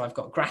power. So I've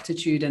got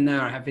gratitude in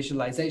there. I have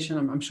visualization.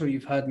 I'm sure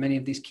you've heard many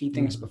of these key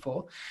things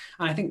before.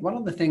 And I think one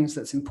of the things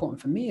that's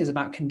important for me is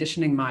about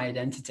conditioning my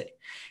identity.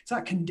 It's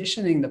about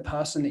conditioning the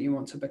person that you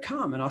want to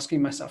become and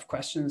asking myself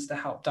questions to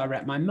help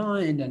direct my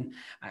mind, and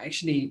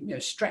actually,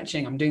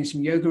 stretching. I'm doing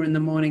some yoga in the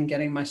morning,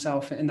 getting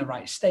myself in the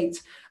right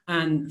state.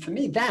 And for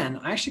me, then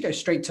I actually go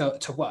straight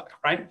to work,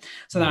 right?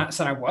 So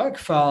I work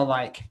for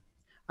like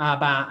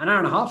about an hour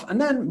and a half,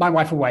 and then my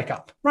wife will wake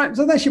up, right?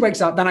 So then she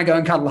wakes up, then I go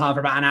and cuddle her for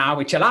about an hour,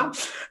 we chill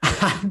out.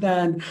 And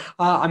then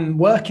I'm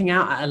working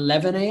out at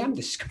 11 a.m.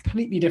 This is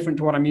completely different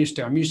to what I'm used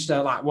to. I'm used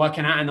to like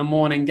working out in the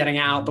morning, getting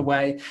out the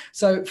way.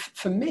 So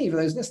for me, for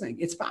those listening,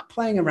 it's about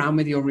playing around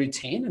with your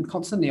routine and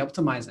constantly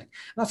optimizing.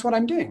 And that's what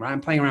I'm doing, right?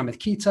 I'm playing around with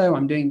keto.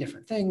 I'm doing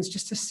different things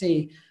just to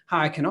see how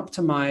I can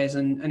optimize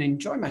and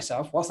enjoy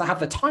myself whilst I have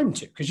the time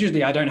to, because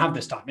usually I don't have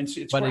this time. It's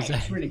great.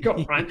 It's really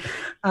good, right?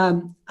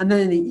 And then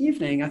in the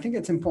evening, I think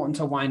it's important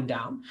to wind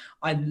down.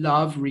 I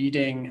love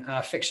reading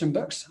fiction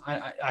books.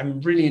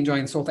 I'm really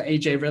enjoying Author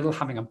AJ Riddle,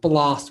 having a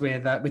blast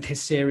with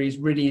his series,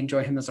 really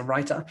enjoy him as a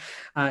writer,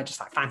 just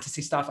like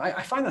fantasy stuff.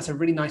 I find that's a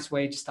really nice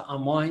way just to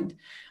unwind.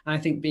 And I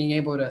think being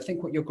able to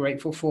think what you're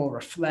grateful for,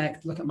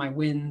 reflect, look at my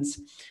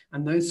wins,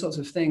 and those sorts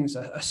of things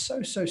are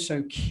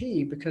so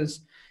key,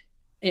 because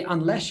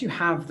unless you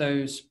have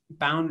those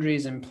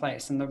boundaries in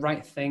place and the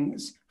right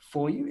things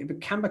for you,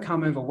 it can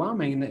become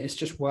overwhelming, and it's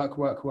just work.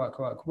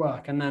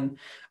 And then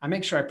I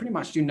make sure I pretty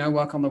much do no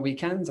work on the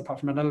weekends, apart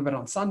from a little bit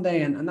on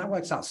Sunday. And that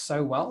works out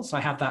so well. So I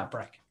have that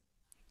break.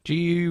 Do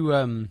you,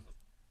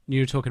 you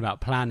were talking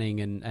about planning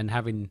and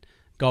having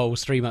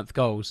goals, 3-month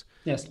goals.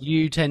 Yes.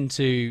 You tend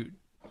to,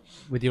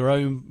 with your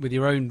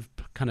own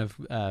kind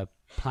of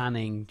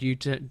planning, do you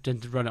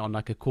tend to run it on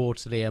like a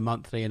quarterly, a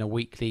monthly, and a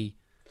weekly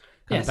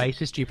kind of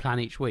basis? Do you plan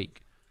each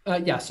week?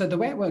 So the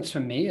way it works for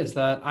me is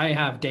that I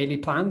have daily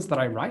plans that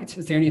I write.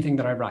 It's the only thing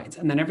that I write.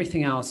 And then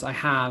everything else I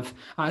have,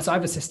 so I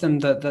have a system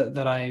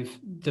that I've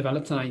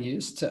developed and I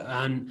use.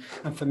 And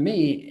for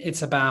me,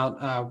 it's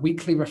about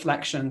weekly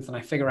reflections, and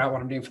I figure out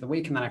what I'm doing for the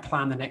week. And then I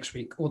plan the next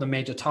week, all the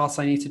major tasks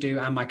I need to do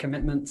and my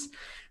commitments.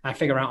 I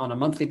figure out on a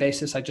monthly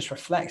basis, I just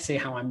reflect, see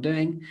how I'm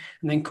doing.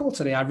 And then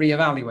quarterly, I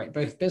reevaluate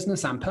both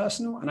business and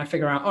personal. And I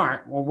figure out, all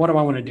right, well, what do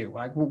I want to do?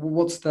 Like,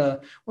 what's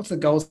the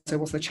goal?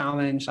 What's the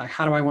challenge? Like,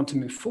 how do I want to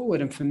move forward?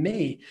 And for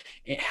me,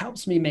 it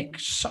helps me make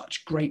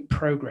such great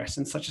progress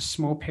in such a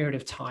small period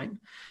of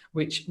time,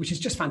 which is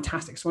just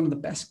fantastic. It's one of the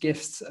best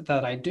gifts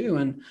that I do.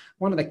 And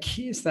one of the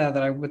keys there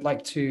that I would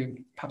like to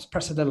perhaps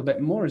press a little bit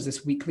more is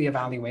this weekly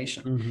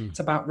evaluation. Mm-hmm. It's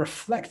about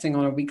reflecting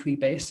on a weekly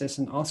basis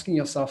and asking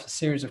yourself a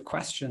series of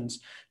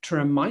questions to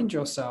remind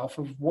yourself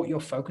of what you're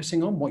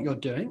focusing on, what you're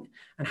doing,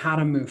 and how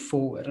to move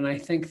forward. And I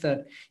think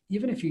that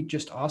even if you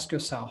just ask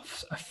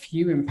yourself a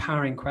few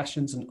empowering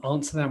questions and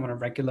answer them on a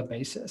regular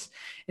basis,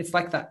 it's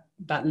like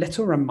that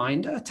little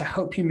reminder to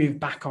help you move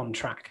back on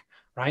track,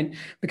 right?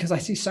 Because I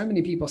see so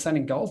many people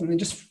setting goals and they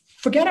just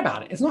forget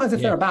about it. It's not as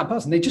if they're a bad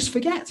person. They just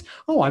forget.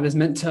 Oh, I was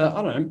meant to,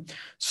 I don't know,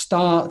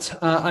 start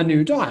a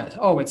new diet.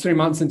 Oh, it's 3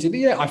 months into the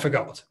year. I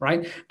forgot,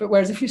 right? But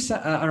whereas if you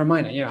set a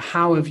reminder,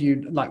 how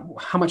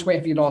much weight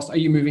have you lost? Are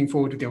you moving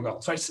forward with your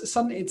goals? Right?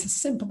 Suddenly it's as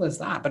simple as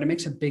that, but it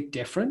makes a big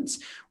difference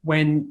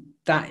when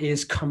that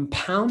is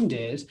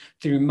compounded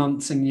through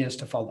months and years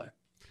to follow.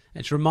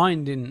 It's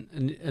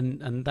reminding,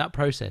 and that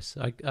process,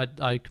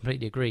 I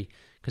completely agree,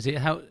 because it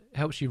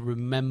helps you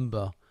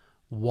remember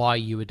why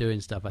you were doing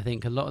stuff. I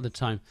think a lot of the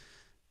time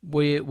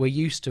we're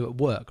used to at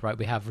work, right?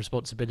 We have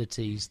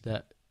responsibilities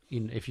that,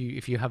 if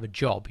you have a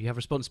job, you have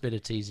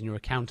responsibilities and you're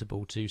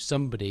accountable to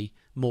somebody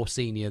more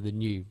senior than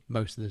you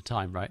most of the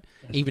time, right?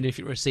 Yes. Even if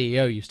you're a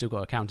CEO, you've still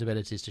got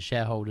accountabilities to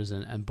shareholders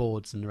and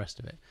boards and the rest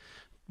of it.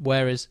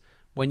 Whereas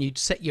when you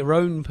set your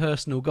own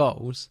personal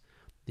goals,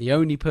 the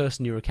only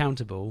person you're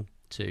accountable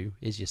to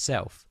is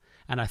yourself.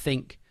 And I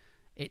think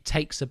it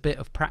takes a bit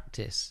of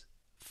practice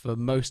for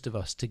most of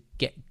us to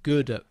get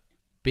good at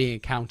being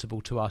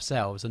accountable to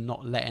ourselves and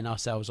not letting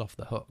ourselves off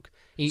the hook.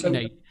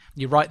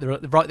 You write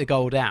the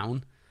goal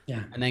down,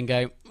 and then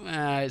go,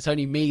 it's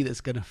only me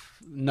that's going to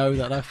know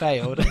that I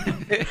failed.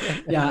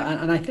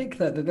 And I think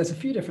that there's a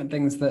few different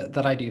things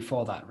that I do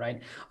for that,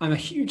 right? I'm a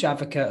huge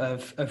advocate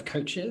of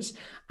coaches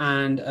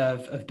and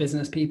of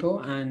business people,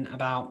 and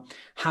about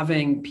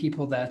having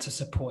people there to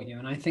support you.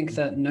 And I think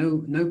that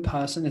no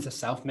person is a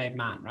self-made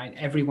man, right?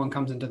 Everyone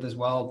comes into this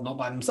world not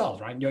by themselves,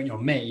 right? You're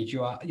made,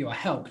 you are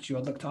helped, you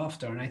are looked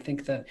after. And I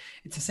think that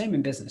it's the same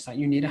in business, that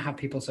you need to have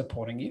people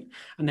supporting you.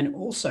 And then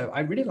also,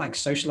 I really like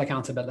social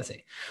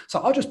accountability. So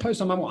I'll just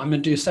post on I'm going to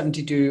do a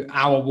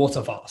 72-hour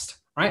water fast.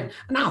 Right.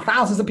 And now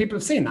thousands of people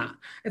have seen that.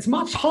 It's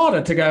much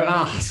harder to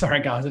go,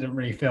 sorry, guys, I didn't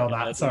really feel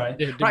that. Sorry.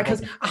 Right.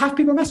 Because I have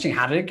people messaging,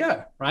 how did it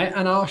go? Right.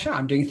 And I'll show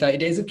I'm doing 30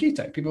 days of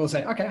keto. People will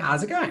say, okay,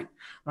 how's it going?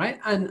 Right.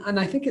 And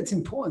I think it's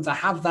important to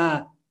have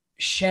that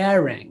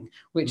sharing,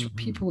 which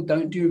people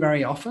don't do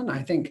very often.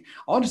 I think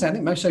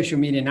most social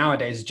media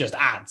nowadays is just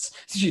ads.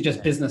 It's usually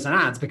just business and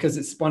ads, because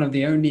it's one of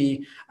the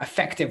only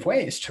effective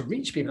ways to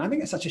reach people. I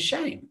think it's such a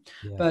shame.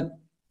 Yeah. But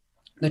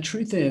the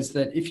truth is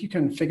that if you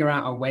can figure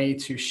out a way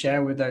to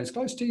share with those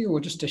close to you, or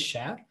just to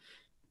share,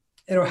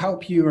 it'll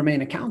help you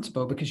remain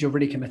accountable because you're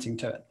really committing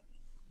to it.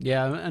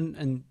 Yeah,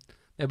 and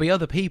there'll be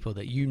other people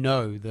that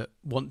that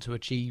want to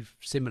achieve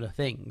similar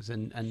things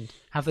and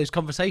have those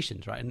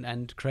conversations, right?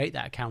 And create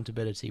that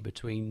accountability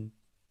between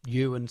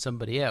you and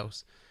somebody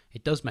else.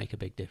 It does make a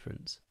big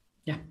difference.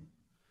 Yeah.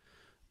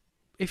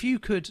 If you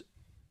could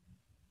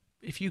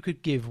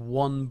give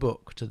one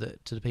book to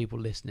the people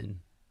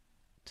listening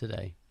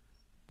today,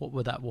 what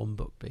would that one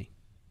book be?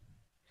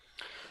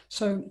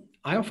 So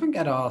I often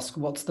get asked,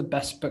 what's the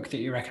best book that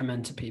you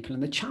recommend to people?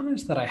 And the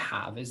challenge that I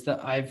have is that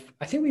I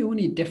think we all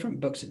need different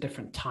books at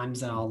different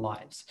times in our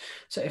lives.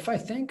 So if I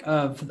think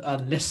of a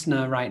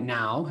listener right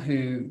now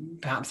who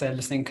perhaps they're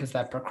listening because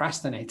they're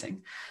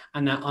procrastinating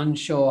and they're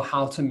unsure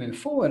how to move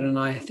forward, and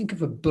I think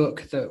of a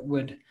book that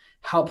would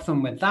help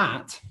them with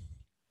that.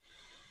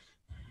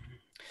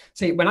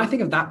 See, when I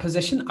think of that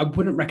position, I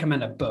wouldn't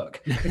recommend a book,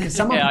 because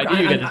someone,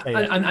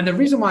 and the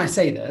reason why I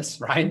say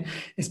this, right,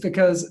 is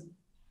because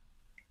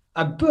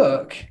a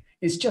book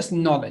is just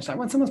knowledge. Like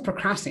when someone's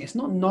procrastinating, it's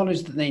not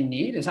knowledge that they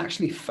need, it's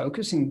actually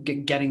focusing,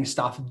 getting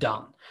stuff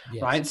done.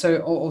 Yes. Right.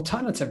 So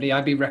alternatively,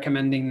 I'd be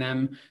recommending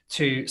them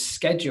to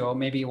schedule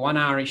maybe 1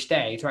 hour each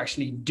day to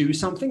actually do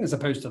something as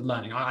opposed to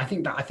learning. I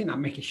think that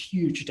make a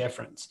huge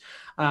difference.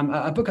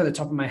 A book at the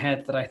top of my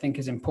head that I think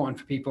is important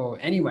for people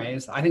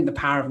anyways, I think The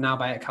Power of Now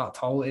by Eckhart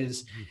Tolle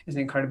is an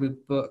incredible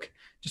book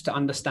just to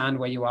understand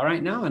where you are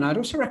right now. And I'd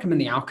also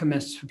recommend The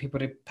Alchemist for people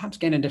to perhaps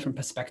gain a different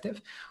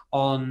perspective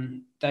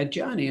on their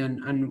journey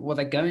and what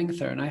they're going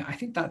through. And I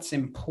think that's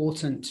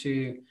important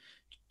to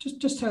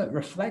just to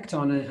reflect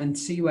on it and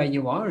see where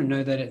you are and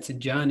know that it's a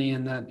journey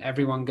and that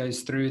everyone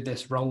goes through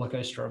this roller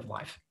coaster of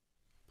life.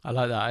 I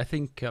like that. I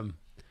think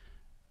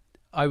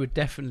I would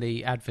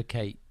definitely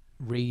advocate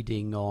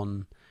reading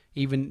on,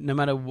 even no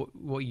matter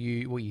what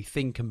you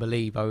think and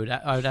believe, I would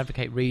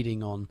advocate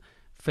reading on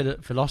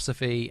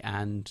philosophy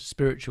and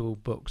spiritual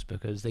books,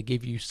 because they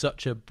give you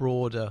such a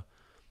broader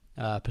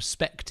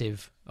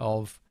perspective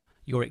of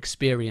your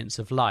experience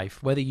of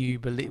life. Whether you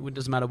believe, it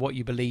doesn't matter what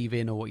you believe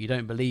in or what you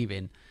don't believe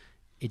in.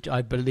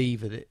 I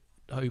believe that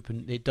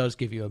it does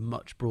give you a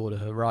much broader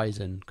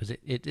horizon, because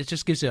it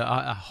just gives you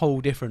a whole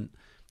different.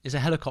 It's a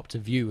helicopter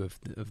view of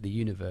the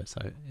universe.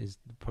 So is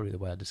probably the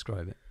way I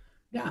describe it.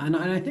 Yeah, and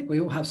I think we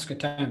all have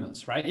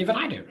scotomas, right? Even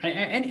I do. Right?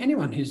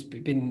 Anyone who's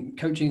been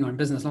coaching or in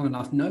business long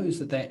enough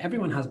knows that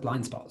everyone has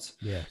blind spots.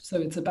 Yes.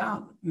 So it's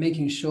about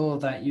making sure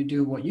that you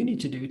do what you need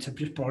to do to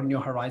just broaden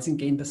your horizon,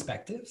 gain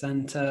perspectives,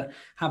 and to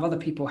have other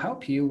people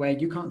help you where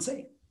you can't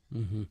see.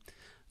 Hmm.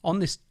 On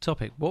this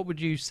topic, what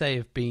would you say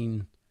have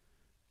been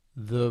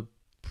the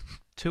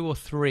two or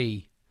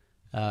three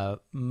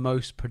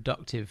most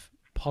productive,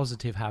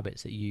 positive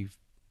habits that you've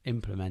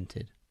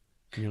implemented?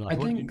 And you're I like,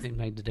 what do you think think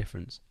made the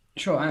difference?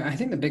 Sure. I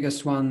think the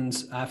biggest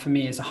ones for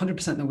me is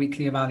 100% the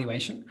weekly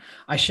evaluation.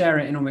 I share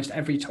it in almost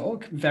every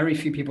talk. Very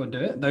few people do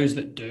it. Those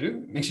that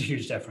do makes a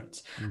huge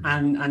difference.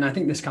 Hmm. And I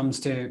think this comes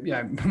to,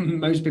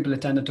 most people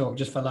attend a talk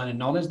just for learning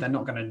knowledge. They're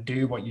not going to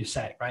do what you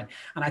say, right?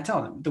 And I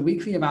tell them the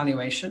weekly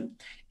evaluation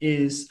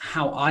is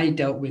how I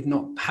dealt with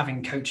not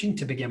having coaching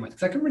to begin with,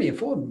 because I couldn't really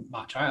afford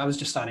much. I was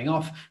just starting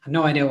off, had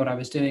no idea what I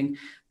was doing.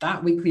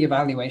 That weekly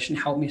evaluation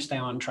helped me stay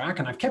on track,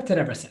 and I've kept it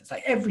ever since,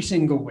 like every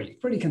single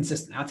week, pretty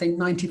consistent. I think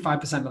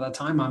 95% of the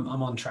time I'm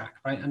on track,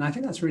 right? And I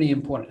think that's really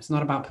important. It's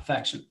not about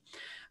perfection.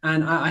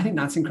 And I think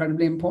that's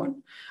incredibly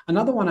important.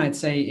 Another one I'd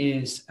say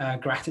is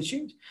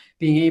gratitude,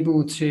 being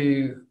able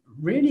to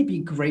really be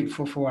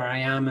grateful for where I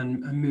am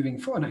and moving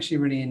forward, actually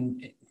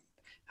really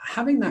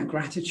having that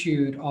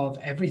gratitude of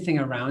everything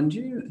around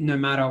you, no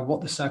matter what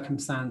the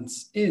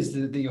circumstance is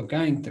that you're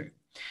going through.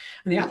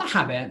 And the other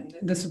habit,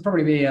 this would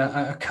probably be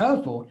a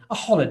curveball, are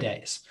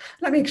holidays.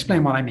 Let me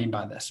explain what I mean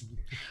by this.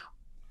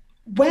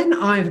 When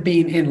I've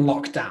been in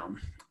lockdown,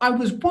 I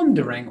was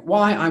wondering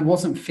why I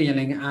wasn't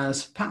feeling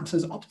as perhaps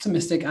as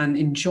optimistic and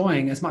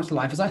enjoying as much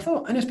life as I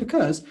thought. And it's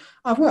because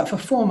I've worked for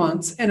 4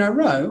 months in a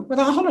row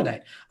without a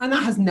holiday. And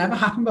that has never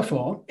happened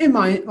before in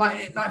my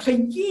like for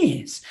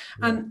years.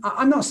 Yeah. And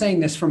I'm not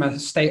saying this from a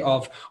state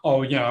of,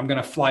 oh, I'm going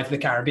to fly to the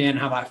Caribbean and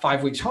have like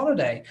 5 weeks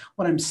holiday.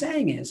 What I'm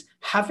saying is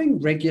having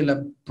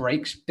regular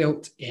breaks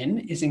built in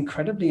is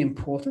incredibly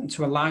important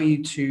to allow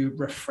you to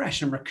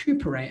refresh and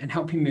recuperate and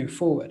help you move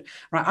forward.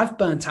 Right? I've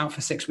burnt out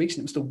for 6 weeks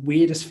and it was the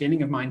weirdest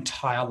feeling of my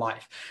entire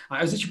life.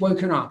 I was just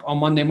woken up on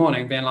Monday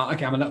morning being like,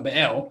 okay, I'm a little bit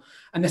ill.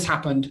 And this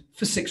happened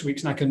for 6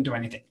 weeks and I couldn't do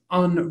anything.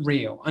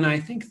 Unreal. And I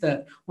think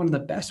that one of the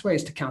best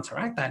ways to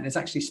counteract that is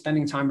actually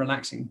spending time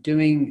relaxing,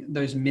 doing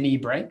those mini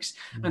breaks.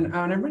 Mm. And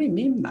I really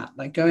mean that,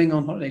 like going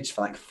on holiday just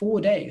for like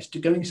 4 days to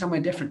going somewhere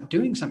different,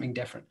 doing something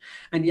different.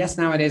 And yes,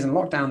 nowadays in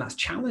lockdown, that's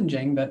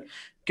challenging, but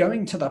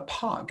going to the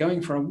park,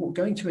 going for a walk,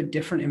 going to a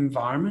different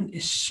environment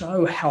is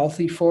so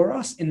healthy for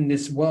us in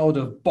this world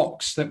of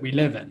box that we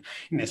live in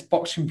this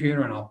box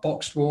computer and our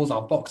boxed walls,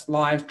 our boxed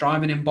lives,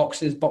 driving in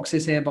boxes,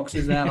 boxes here,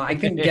 boxes there. Like, I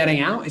think getting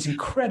out is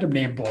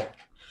incredibly important.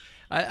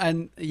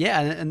 And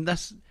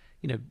that's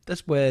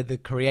that's where the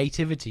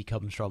creativity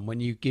comes from. When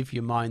you give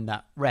your mind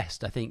that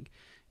rest, I think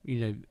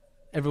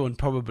everyone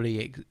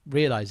probably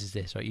realizes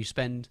this, right? You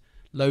spend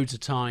loads of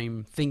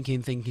time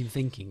thinking,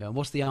 going,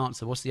 what's the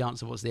answer? What's the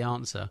answer? What's the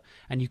answer?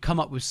 And you come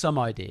up with some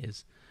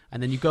ideas,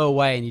 and then you go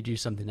away and you do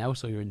something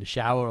else, or you're in the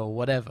shower or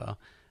whatever.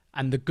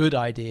 And the good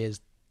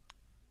ideas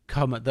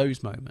come at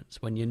those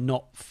moments when you're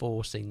not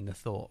forcing the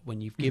thought,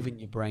 when you've given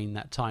your brain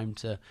that time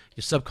to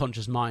your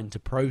subconscious mind to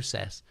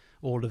process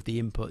all of the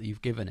input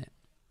you've given it.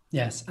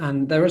 Yes.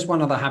 And there is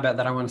one other habit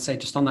that I want to say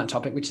just on that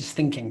topic, which is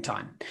thinking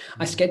time.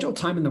 I schedule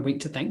time in the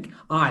week to think.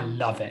 I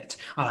love it.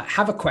 I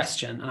have a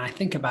question and I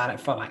think about it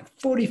for like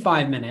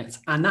 45 minutes.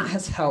 And that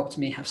has helped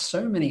me have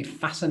so many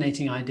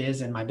fascinating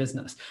ideas in my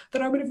business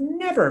that I would have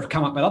never have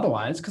come up with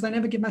otherwise, because I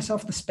never give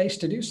myself the space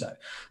to do so.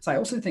 So I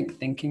also think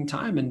thinking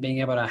time and being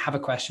able to have a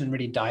question,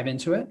 really dive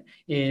into it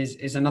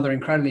is another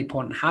incredibly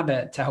important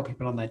habit to help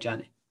people on their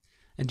journey.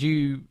 And do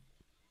you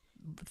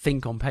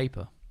think on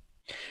paper?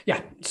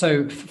 Yeah.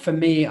 So for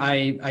me,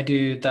 I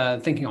do the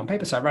thinking on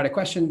paper. So I write a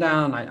question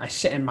down, I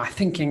sit in my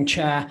thinking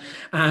chair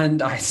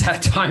and I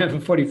set a timer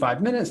for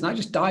 45 minutes and I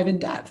just dive in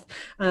depth.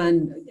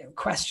 And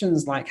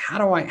questions like,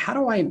 what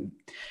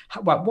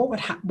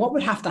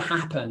would have to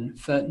happen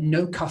for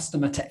no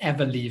customer to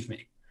ever leave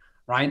me?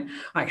 Right?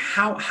 Like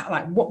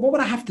what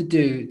would I have to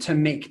do to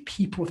make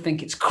people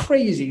think it's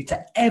crazy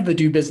to ever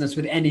do business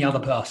with any other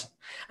person?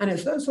 And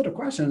it's those sort of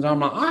questions. I'm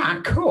like, all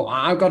right, cool.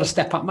 I've got to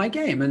step up my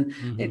game.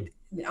 And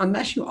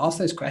unless you ask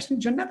those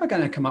questions, you're never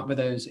going to come up with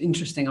those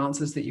interesting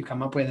answers that you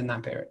come up with in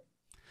that period.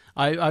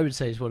 I would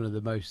say it's one of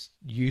the most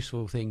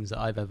useful things that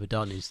I've ever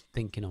done is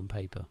thinking on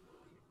paper.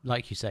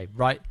 Like you say,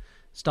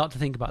 start to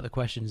think about the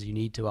questions you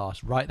need to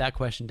ask. Write that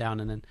question down,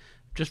 and then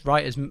just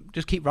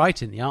keep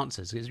writing the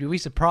answers. Because you'll be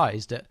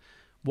surprised at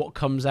what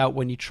comes out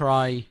when you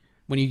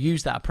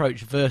use that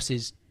approach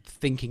versus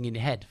thinking in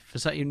your head.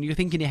 When you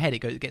think in your head,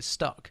 it gets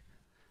stuck.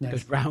 Yes.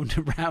 Goes round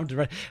and round and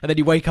round, and then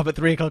you wake up at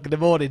 3 o'clock in the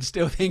morning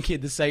still thinking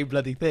the same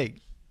bloody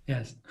thing.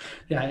 Yes.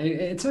 Yeah,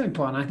 it's so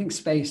important. I think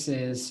space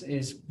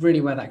is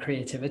really where that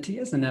creativity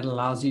is, and it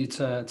allows you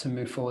to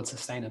move forward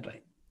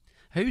sustainably.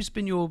 Who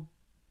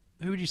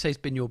would you say has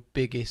been your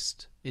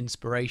biggest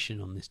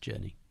inspiration on this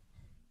journey?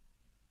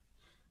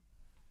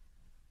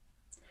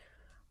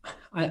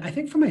 I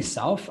think for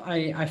myself,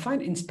 I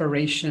find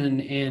inspiration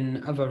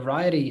in a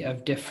variety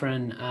of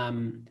different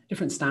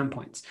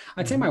standpoints.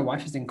 I'd say Hmm. my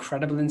wife is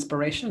incredible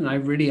inspiration, and I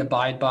really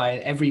abide by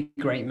every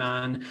great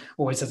man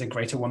always has a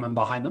greater woman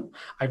behind them.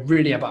 I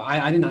really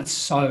abide. I think that's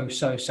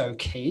so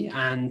key,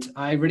 and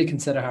I really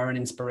consider her an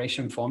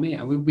inspiration for me.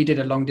 And we did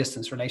a long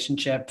distance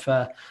relationship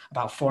for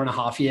about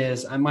 4.5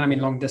 years, and when I mean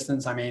long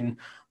distance, I mean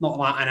not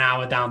like an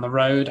hour down the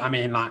road. I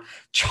mean like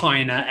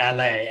China,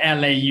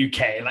 LA,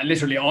 UK, like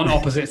literally on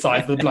opposite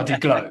sides of the bloody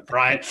globe,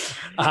 right?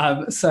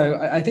 So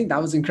I think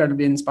that was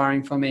incredibly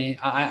inspiring for me.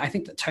 I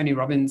think that Tony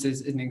Robbins is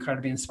an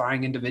incredibly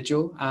inspiring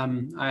individual.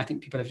 I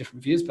think people have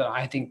different views, but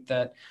I think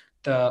that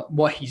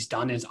what he's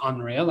done is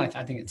unreal. I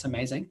think it's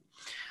amazing.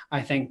 I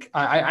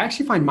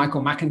actually find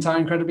Michael McIntyre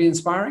incredibly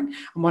inspiring.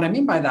 And what I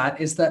mean by that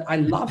is that I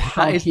love That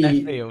how is left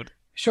he. field.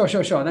 Sure.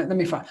 Let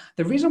me find.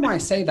 The reason why I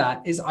say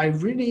that is let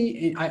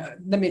me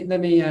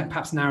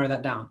perhaps narrow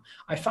that down.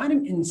 I find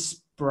him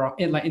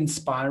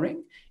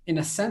inspiring in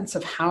a sense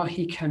of how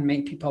he can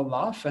make people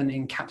laugh and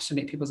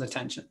encapsulate people's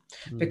attention.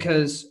 Mm.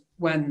 Because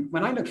when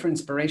I look for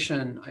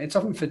inspiration, it's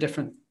often for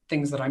different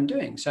things that I'm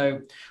doing.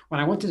 So when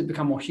I wanted to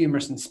become more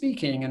humorous in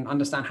speaking and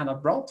understand how to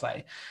role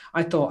play,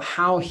 I thought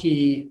how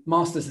he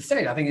masters the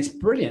stage, I think it's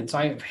brilliant.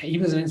 So he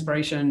was an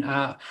inspiration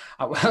at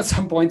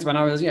some points when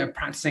I was,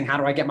 practicing how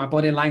do I get my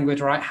body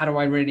language right? How do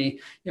I really,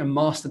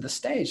 master the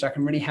stage? So I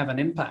can really have an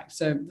impact.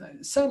 So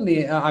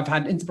certainly I've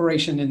had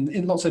inspiration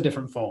in lots of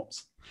different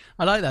forms.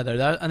 I like that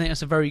though. I think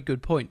that's a very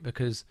good point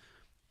because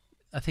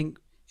I think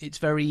it's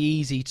very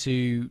easy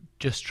to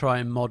just try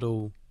and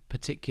model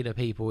particular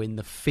people in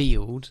the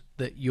field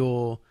that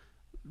you're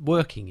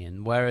working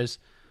in. Whereas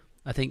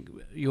I think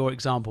your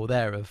example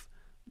there of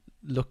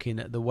looking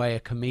at the way a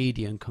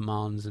comedian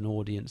commands an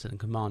audience and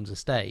commands a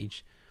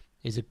stage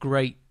is a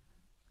great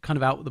kind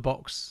of out of the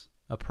box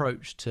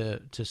approach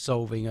to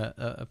solving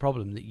a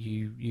problem that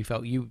you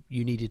felt you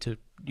needed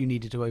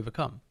to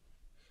overcome.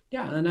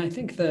 Yeah, and I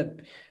think that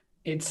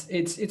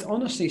it's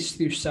honestly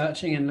through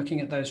searching and looking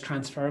at those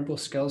transferable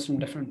skills from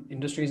different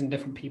industries and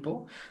different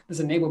people that's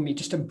enabled me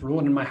just to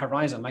broaden my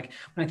horizon. Like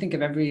when I think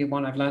of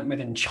everyone I've learned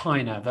with in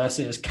China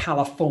versus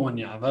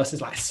California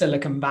versus like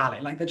Silicon Valley,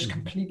 like they're just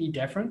completely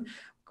different.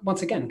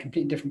 Once again,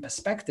 completely different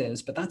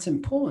perspectives, but that's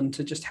important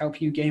to just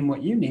help you gain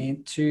what you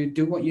need to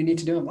do what you need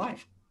to do in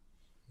life.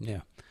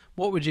 Yeah.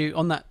 What would you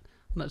on that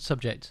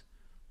subject?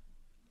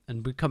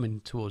 And we're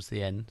coming towards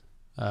the end,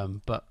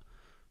 but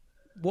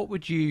what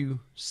would you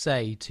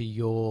say to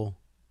your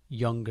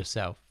younger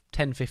self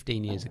 10,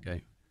 15 years ago?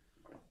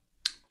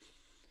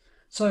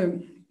 So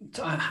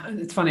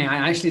it's funny.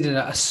 I actually did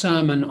a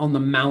sermon on the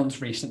Mount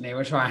recently,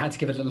 which I had to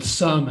give a little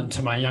sermon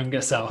to my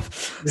younger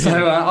self.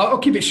 So I'll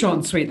keep it short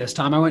and sweet this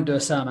time. I won't do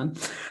a sermon.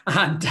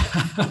 And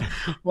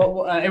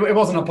well, it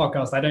wasn't a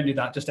podcast. I don't do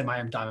that just in my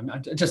own time.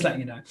 I'm just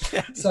letting you know.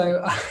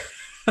 So.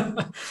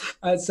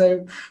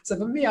 So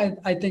for me,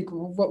 I think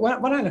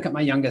when I look at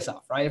my younger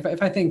self, right?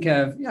 If I think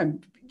of,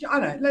 I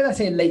don't know, let's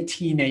say late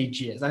teenage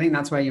years, I think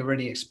that's where you're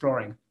really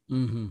exploring.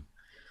 Mm-hmm.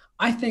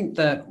 I think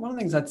that one of the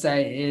things I'd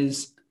say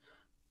is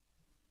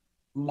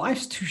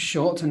life's too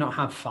short to not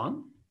have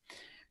fun.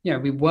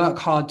 We work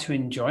hard to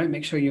enjoy,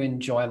 make sure you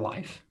enjoy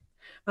life.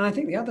 And I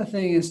think the other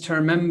thing is to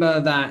remember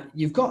that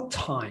you've got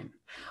time.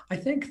 I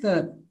think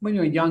that when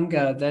you're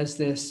younger, there's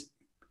this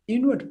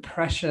inward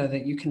pressure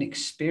that you can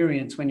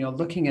experience when you're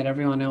looking at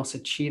everyone else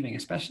achieving,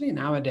 especially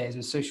nowadays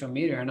with social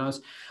media. And I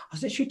was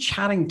literally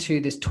chatting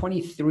to this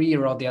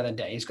 23-year-old the other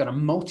day. He's got a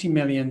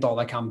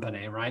multi-million-dollar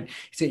company, right?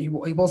 He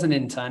was an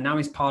intern. Now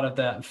he's part of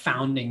the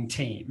founding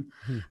team.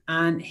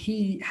 And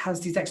he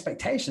has these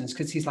expectations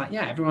because he's like,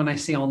 yeah, everyone I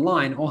see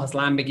online all has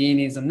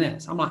Lamborghinis and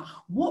this. I'm like,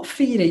 what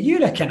feed are you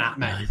looking at,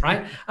 mate?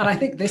 Right? And I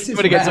think this is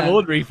to get some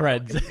ordinary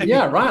friends.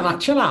 Yeah, right. Like,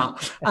 chill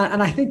out.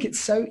 And I think it's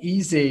so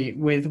easy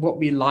with what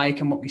we like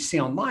and what we see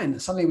online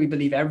that suddenly we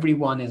believe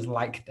everyone is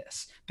like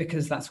this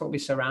because that's what we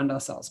surround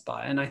ourselves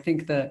by. And I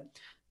think that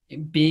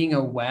being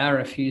aware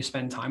of who you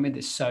spend time with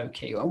is so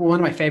key. One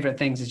of my favorite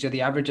things is you're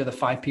the average of the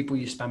 5 people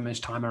you spend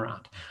most time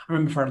around. I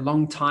remember for a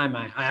long time,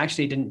 I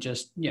actually didn't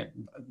just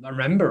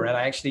remember it.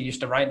 I actually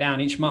used to write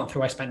down each month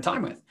who I spent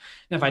time with.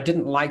 And if I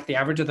didn't like the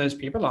average of those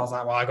people, I was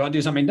like, well, I got to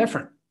do something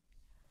different.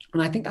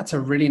 And I think that's a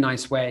really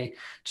nice way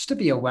just to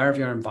be aware of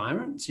your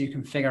environment so you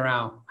can figure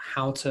out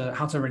how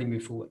to really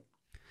move forward.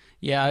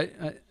 Yeah,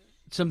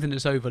 something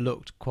that's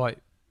overlooked quite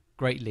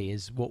greatly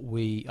is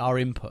our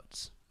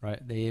inputs,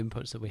 right? The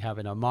inputs that we have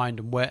in our mind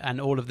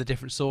and all of the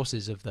different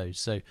sources of those.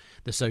 So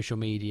the social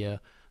media,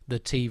 the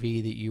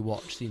TV that you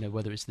watch,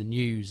 whether it's the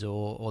news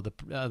or the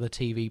other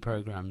TV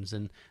programs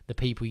and the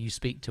people you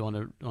speak to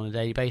on a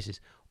daily basis,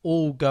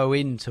 all go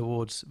in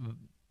towards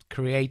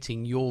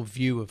creating your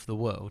view of the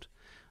world.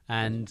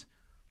 And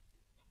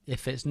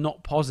if it's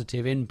not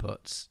positive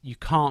inputs, you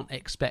can't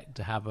expect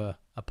to have a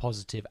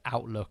positive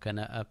outlook and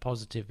a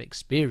positive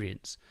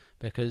experience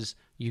because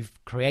you've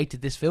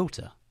created this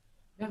filter.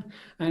 Yeah.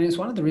 And it's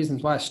one of the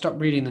reasons why I stopped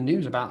reading the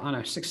news about, I don't know,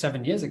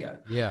 6-7 years ago.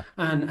 Yeah.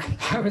 And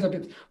I was a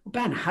bit, well,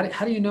 Ben,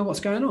 how do you know what's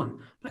going on?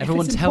 Like,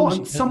 Everyone if it's tells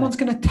important, you, someone's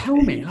going to tell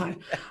me. Like,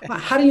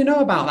 how do you know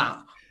about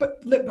that? But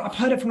look, I've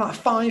heard it from like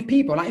 5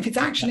 people. Like, if it's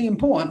actually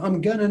important,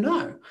 I'm going to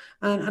know.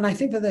 And I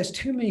think that there's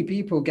too many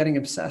people getting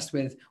obsessed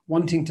with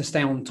wanting to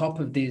stay on top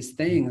of these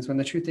things when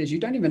the truth is you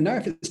don't even know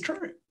if it's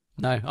true.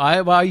 No,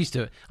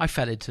 I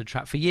fell into the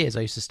trap for years.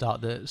 I used to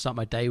start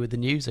my day with the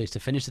news. I used to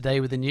finish the day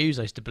with the news.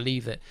 I used to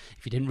believe that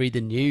if you didn't read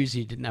the news,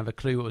 you didn't have a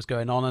clue what was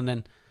going on. And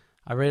then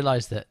I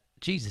realized that,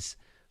 Jesus,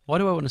 why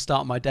do I want to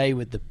start my day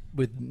with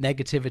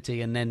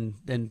negativity and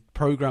then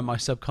program my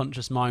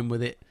subconscious mind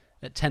with it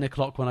at 10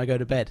 o'clock when I go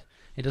to bed?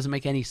 It doesn't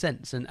make any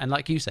sense. And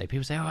like you say,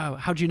 people say, oh,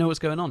 how do you know what's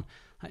going on?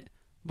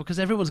 Because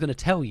everyone's going to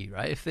tell you,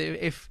 right?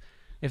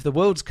 If the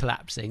world's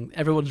collapsing,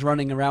 everyone's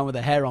running around with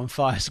their hair on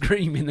fire,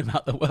 screaming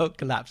about the world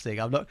collapsing.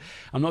 It's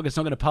not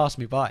going to pass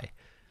me by.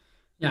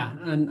 Yeah,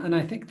 and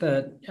I think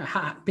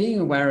that being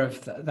aware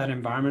of that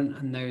environment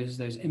and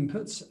those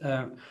inputs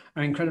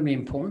are incredibly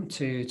important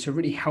to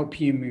really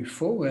help you move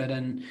forward.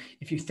 And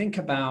if you think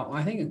about,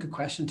 I think a good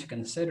question to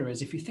consider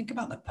is, if you think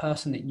about the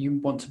person that you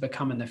want to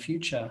become in the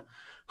future,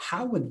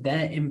 how would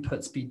their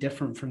inputs be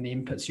different from the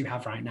inputs you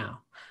have right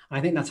now? I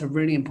think that's a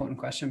really important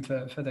question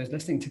for those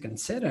listening to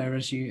consider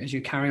as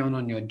you carry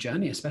on your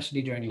journey,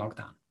 especially during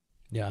lockdown.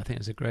 Yeah, I think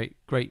it's a great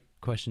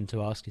question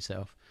to ask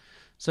yourself.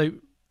 So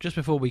just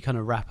before we kind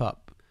of wrap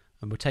up,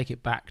 and we'll take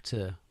it back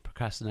to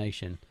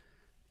procrastination,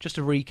 just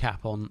a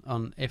recap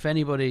on if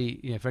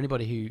anybody, for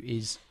anybody who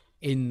is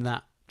in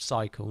that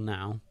cycle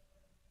now,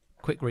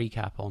 quick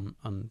recap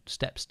on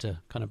steps to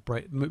kind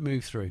of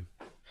move through.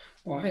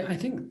 Well, I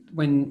think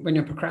when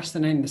you're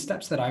procrastinating, the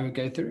steps that I would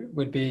go through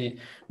would be,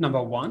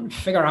 number 1,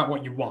 figure out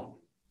what you want,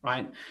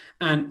 right?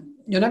 And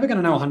you're never going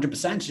to know 100%.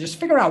 So just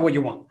figure out what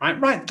you want, right?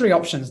 Write 3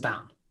 options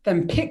down,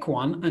 then pick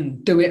one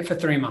and do it for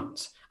 3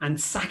 months and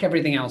sack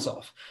everything else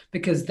off,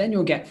 because then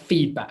you'll get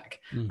feedback.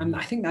 Mm-hmm. And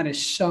I think that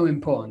is so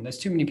important. There's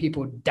too many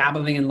people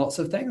dabbling in lots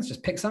of things.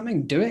 Just pick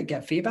something, do it,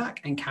 get feedback,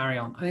 and carry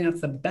on. I think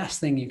that's the best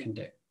thing you can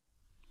do.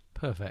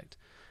 Perfect.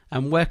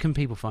 And where can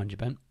people find you,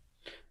 Ben?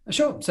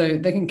 Sure. So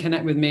they can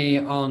connect with me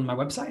on my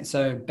website.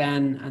 So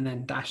Ben and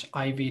then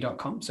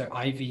 -iv.com. So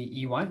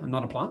IVEY. I'm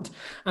not a plant.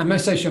 And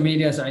most social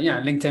media. So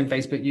LinkedIn,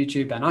 Facebook,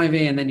 YouTube, Ben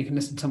Ivy. And then you can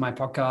listen to my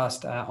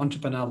podcast,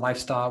 Entrepreneur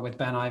Lifestyle with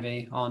Ben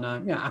Ivy, on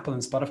Apple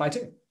and Spotify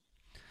too.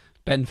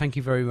 Ben, thank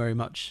you very, very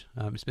much.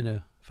 It's been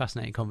a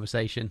fascinating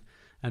conversation,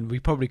 and we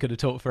probably could have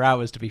talked for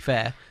hours, to be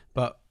fair,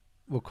 but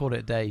we'll call it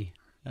a day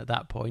at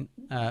that point.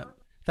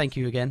 Thank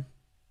you again.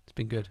 It's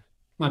been good.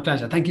 My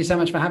pleasure. Thank you so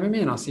much for having me,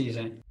 and I'll see you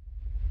soon.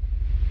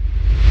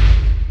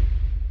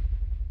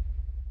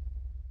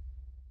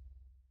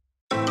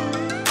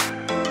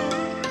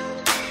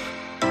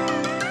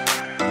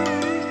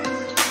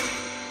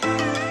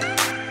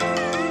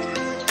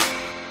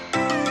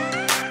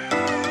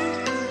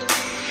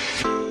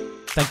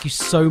 Thank you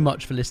so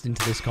much for listening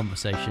to this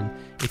conversation.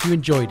 If you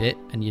enjoyed it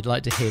and you'd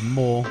like to hear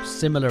more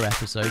similar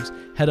episodes,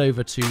 head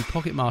over to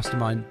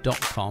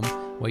pocketmastermind.com,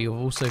 where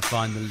you'll also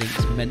find the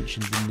links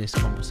mentioned in this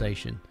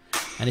conversation.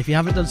 And if you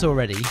haven't done so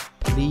already,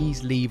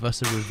 please leave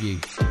us a review.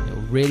 It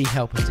will really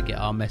help us to get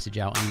our message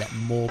out and let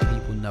more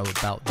people know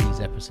about these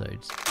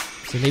episodes.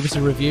 So leave us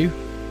a review,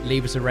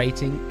 leave us a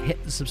rating,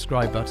 hit the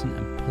subscribe button,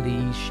 and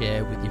please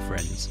share with your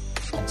friends.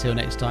 Until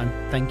next time,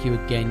 thank you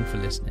again for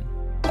listening.